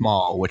Natick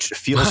Mall, which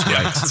feels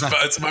right.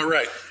 That's about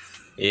right.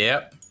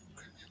 Yep.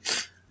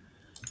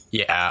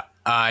 Yeah.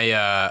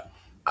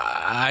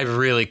 I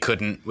really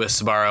couldn't with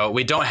Sbarro.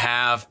 We don't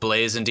have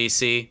Blaze in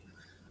DC.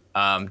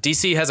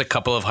 DC has a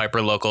couple of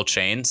hyper-local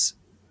chains.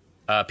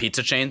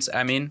 Pizza chains,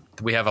 I mean.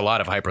 We have a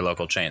lot of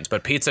hyper-local chains.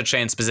 But pizza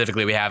chains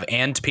specifically, we have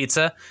And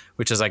Pizza,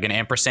 which is like an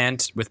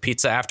ampersand with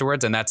pizza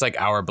afterwards. And that's like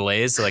our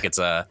Blaze. Like it's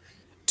a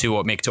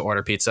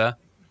make-to-order pizza.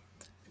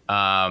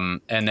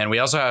 And then we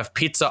also have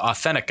Pizza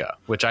Authentica,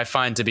 which I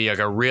find to be like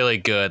a really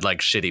good, like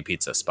shitty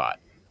pizza spot.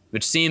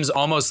 Which seems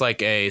almost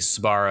like a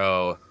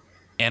Sbarro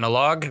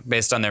analog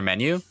based on their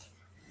menu.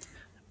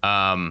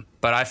 But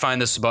I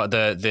find the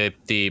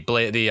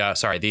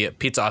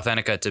Pizza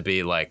Authentica to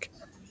be like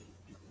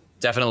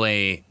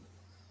definitely,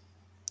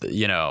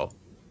 you know,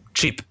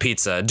 cheap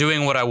pizza,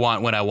 doing what I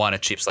want when I want a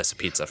cheap slice of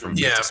pizza from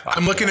Yeah, pizza spot.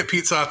 I'm looking at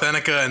Pizza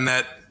Authentica, and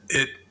that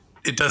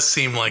it does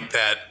seem like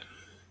that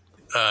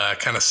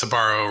kind of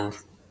Sbarro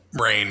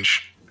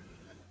range.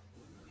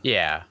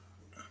 Yeah.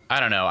 I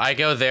don't know. I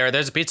go there.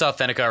 There's a Pizza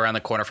Authentica around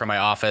the corner from my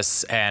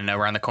office and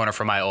around the corner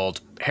from my old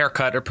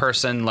haircutter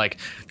person. Like,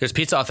 there's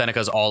Pizza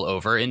Authenticas all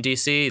over in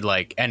DC,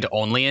 like, and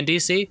only in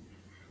DC.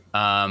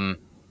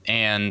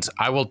 And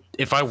I will,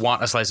 if I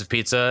want a slice of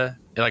pizza,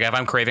 like if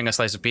I'm craving a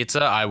slice of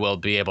pizza, I will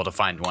be able to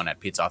find one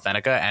at Pizza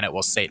Authentica, and it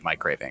will sate my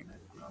craving,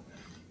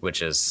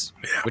 which is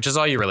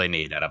all you really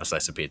need out of a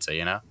slice of pizza,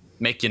 you know?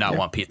 Make you not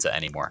want pizza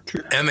anymore.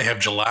 And they have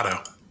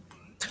gelato.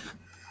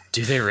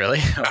 Do they really?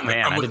 Oh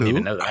man, I didn't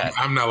even know that.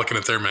 I'm not looking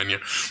at their menu.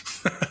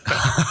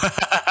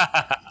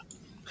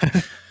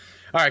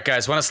 All right,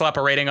 guys, want to slap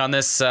a rating on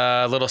this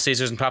Little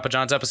Caesars and Papa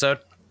John's episode?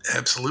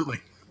 Absolutely.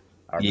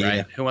 All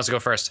right. Who wants to go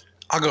first?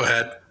 I'll go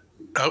ahead.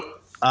 Brendan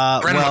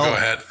will go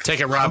ahead. Take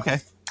it, Rob. Okay.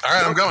 All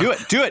right, I'm going.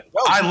 Do it.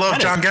 Oh, I love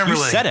John Gemberling. You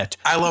said it.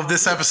 I love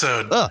this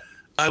episode. Ugh.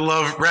 I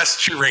love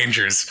Rescue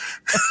Rangers.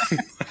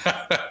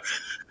 I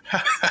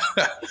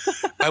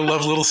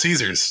love Little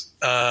Caesars.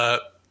 I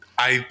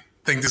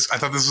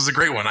thought this was a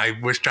great one. I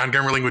wish John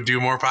Gemberling would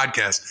do more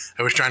podcasts.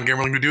 I wish John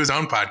Gemberling would do his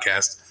own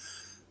podcast.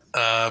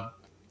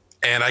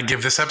 And I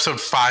give this episode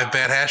 5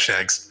 bad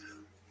hashtags.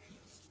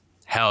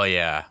 Hell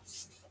yeah.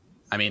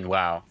 I mean,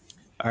 wow.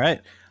 All right.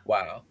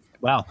 Wow.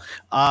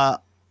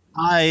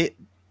 I,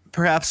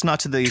 perhaps not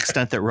to the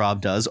extent that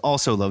Rob does,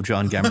 also love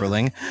John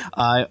Gemberling.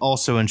 I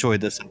also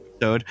enjoyed this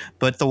episode.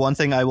 But the one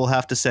thing I will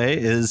have to say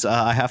is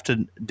I have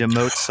to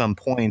demote some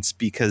points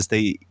because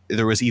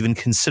there was even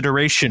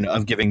consideration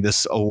of giving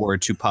this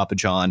award to Papa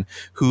John,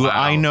 who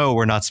I know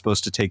we're not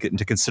supposed to take it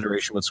into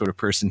consideration what sort of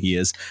person he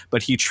is,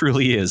 but he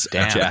truly is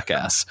a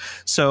jackass.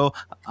 So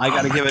I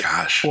got to give it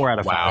 4 out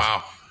of 5.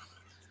 Wow.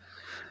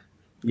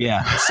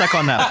 Yeah, suck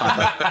on that,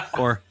 Papa.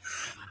 Or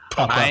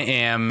Papa. I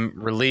am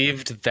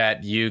relieved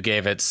that you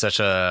gave it such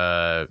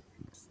a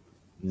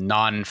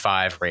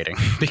non-5 rating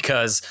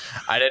because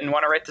I didn't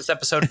want to rate this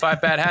episode 5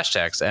 bad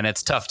hashtags, and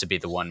it's tough to be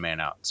the one man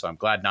out. So I'm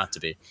glad not to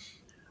be.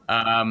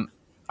 I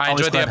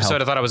enjoyed the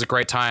episode. I thought it was a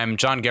great time.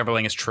 John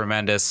Gemberling is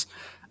tremendous.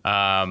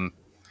 I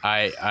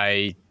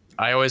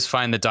always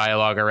find the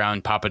dialogue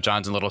around Papa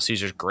John's and Little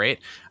Caesars great.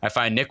 I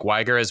find Nick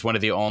Weiger is one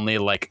of the only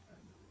like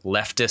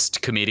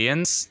leftist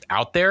comedians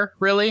out there,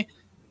 really.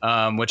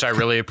 Which I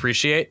really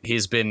appreciate.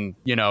 He's been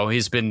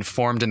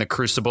formed in the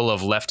crucible of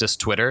leftist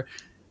Twitter,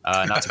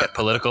 not to get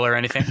political or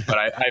anything, but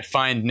I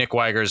find Nick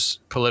Weiger's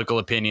political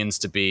opinions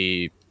to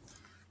be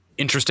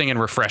interesting and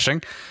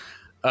refreshing.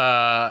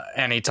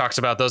 And he talks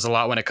about those a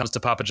lot when it comes to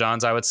Papa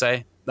John's, I would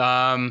say.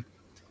 But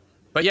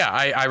yeah,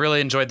 I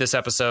really enjoyed this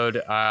episode.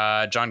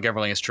 John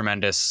Gemberling is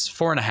tremendous.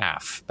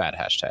 4.5 bad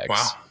hashtags.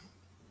 Wow.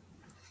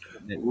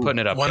 Putting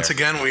it up Once there.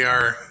 again, we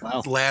are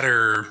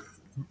ladder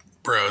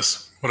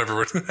bros. Whatever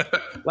we're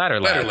Ladder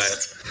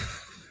lads.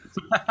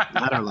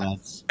 Ladder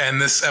lads.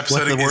 And this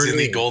episode is in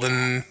the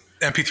Golden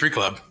MP3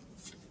 Club.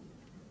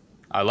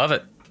 I love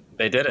it.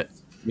 They did it.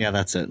 Yeah,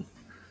 that's it.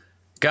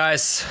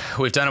 Guys,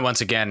 we've done it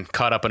once again.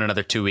 Caught up in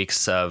another 2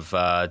 weeks of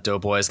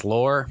Doughboys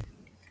lore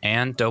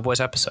and Doughboys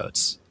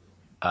episodes.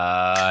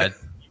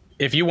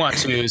 If you want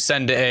to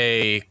send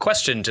a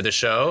question to the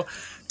show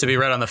to be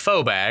read on the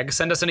faux bag,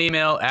 send us an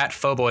email at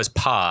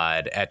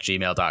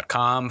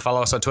fauxboyspod@gmail.com.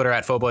 Follow us on Twitter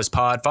at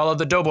fauxboyspod. Follow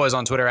the Doughboys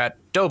on Twitter at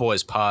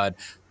doughboyspod.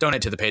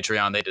 Donate to the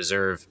Patreon. They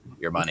deserve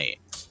your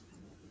money.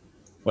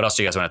 What else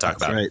do you guys want to talk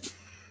about? Right.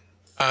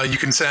 You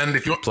can send,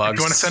 if you want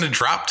to send a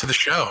drop to the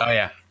show. Oh,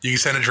 yeah. You can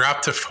send a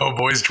drop to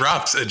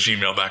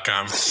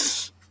fauxboysdrops@gmail.com.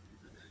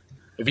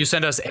 If you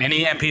send us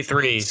any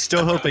MP3,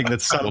 Still hoping that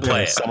play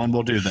someday it. someone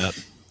will do that.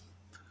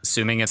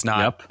 assuming it's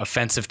not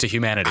offensive to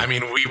humanity. I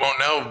mean, we won't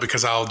know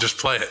because I'll just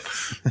play it.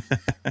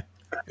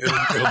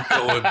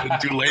 It'll be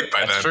too late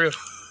by then. True.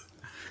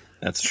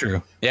 That's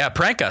true. Yeah,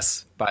 prank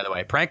us, by the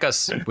way. Prank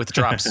us with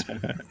drops.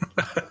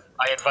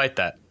 I invite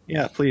that.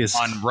 Yeah, please.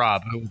 On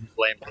Rob, who will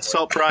blame us.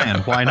 Salt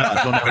Brian. Why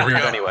not? We'll never There we hear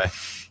it go. anyway.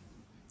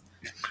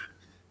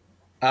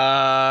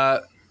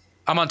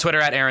 I'm on Twitter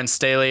at Aaron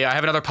Staley. I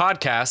have another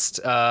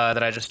podcast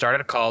that I just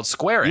started called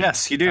Squaring.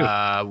 Yes, you do.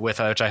 Which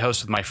I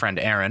host with my friend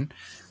Aaron.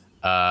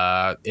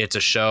 It's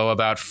a show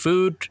about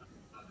food,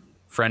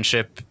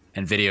 friendship,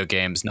 and video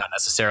games, not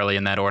necessarily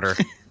in that order.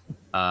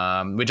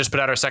 We just put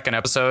out our second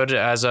episode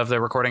as of the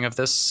recording of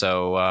this,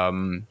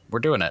 so we're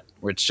doing it.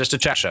 It's just a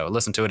chat show.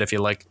 Listen to it if you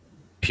like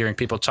hearing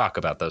people talk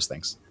about those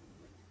things.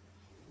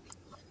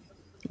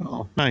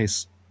 Oh,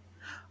 nice.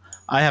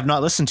 I have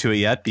not listened to it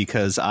yet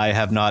because I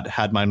have not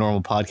had my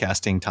normal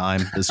podcasting time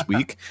this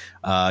week,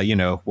 with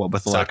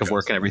the lack of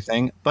work and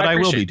everything. But I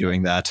will be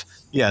doing that.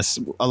 Yes.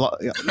 A lot.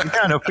 Yeah,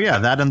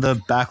 that and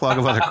the backlog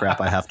of other crap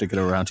I have to get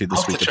around to this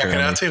I'll have week. to check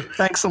it out, too.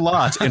 Thanks a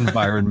lot,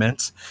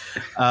 environment.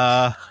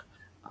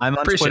 I'm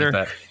on Appreciate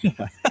Twitter.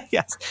 that.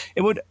 Yes,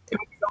 it would be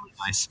really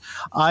nice.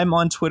 I'm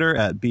on Twitter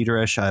at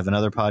Beaterish. I have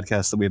another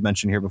podcast that we've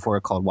mentioned here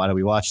before called Why Do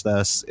We Watch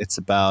This? It's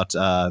about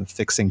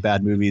fixing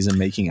bad movies and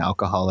making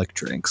alcoholic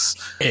drinks.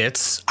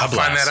 It's I'll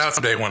find that out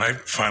someday when I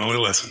finally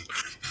listen.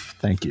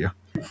 Thank you.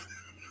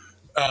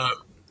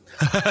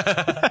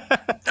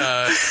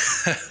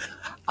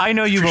 I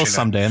know you will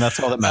someday, and that's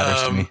all that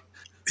matters to me.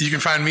 You can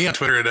find me on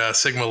Twitter at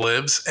Sigma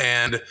Libs.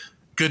 And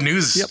good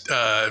news,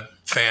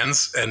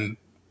 fans and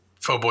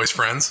Faux Boys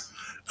friends,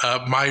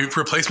 my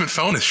replacement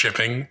phone is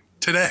shipping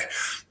today.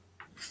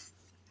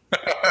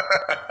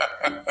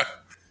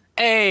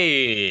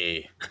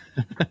 Hey!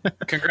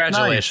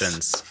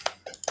 Congratulations.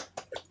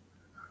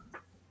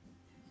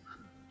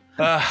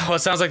 Well, it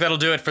sounds like that'll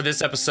do it for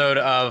this episode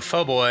of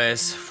Faux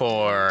Boys.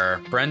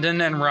 For Brendan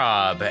and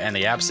Rob and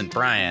the absent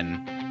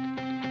Brian,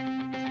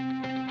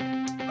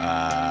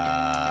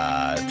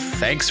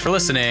 thanks for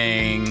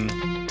listening.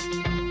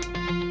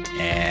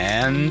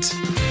 And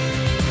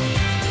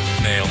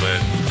Nailed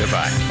it.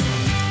 goodbye.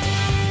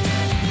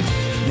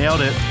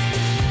 Nailed it.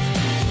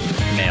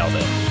 Nailed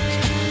it.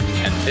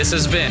 And this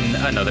has been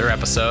another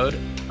episode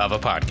of a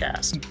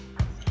podcast.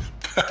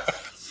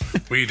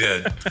 We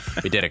did.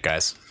 We did it,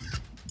 guys.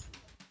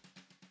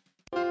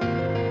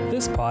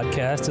 This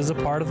podcast is a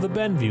part of the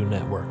Benview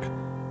Network.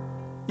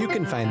 You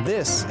can find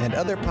this and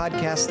other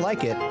podcasts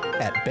like it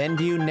at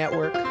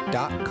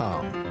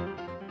BenviewNetwork.com.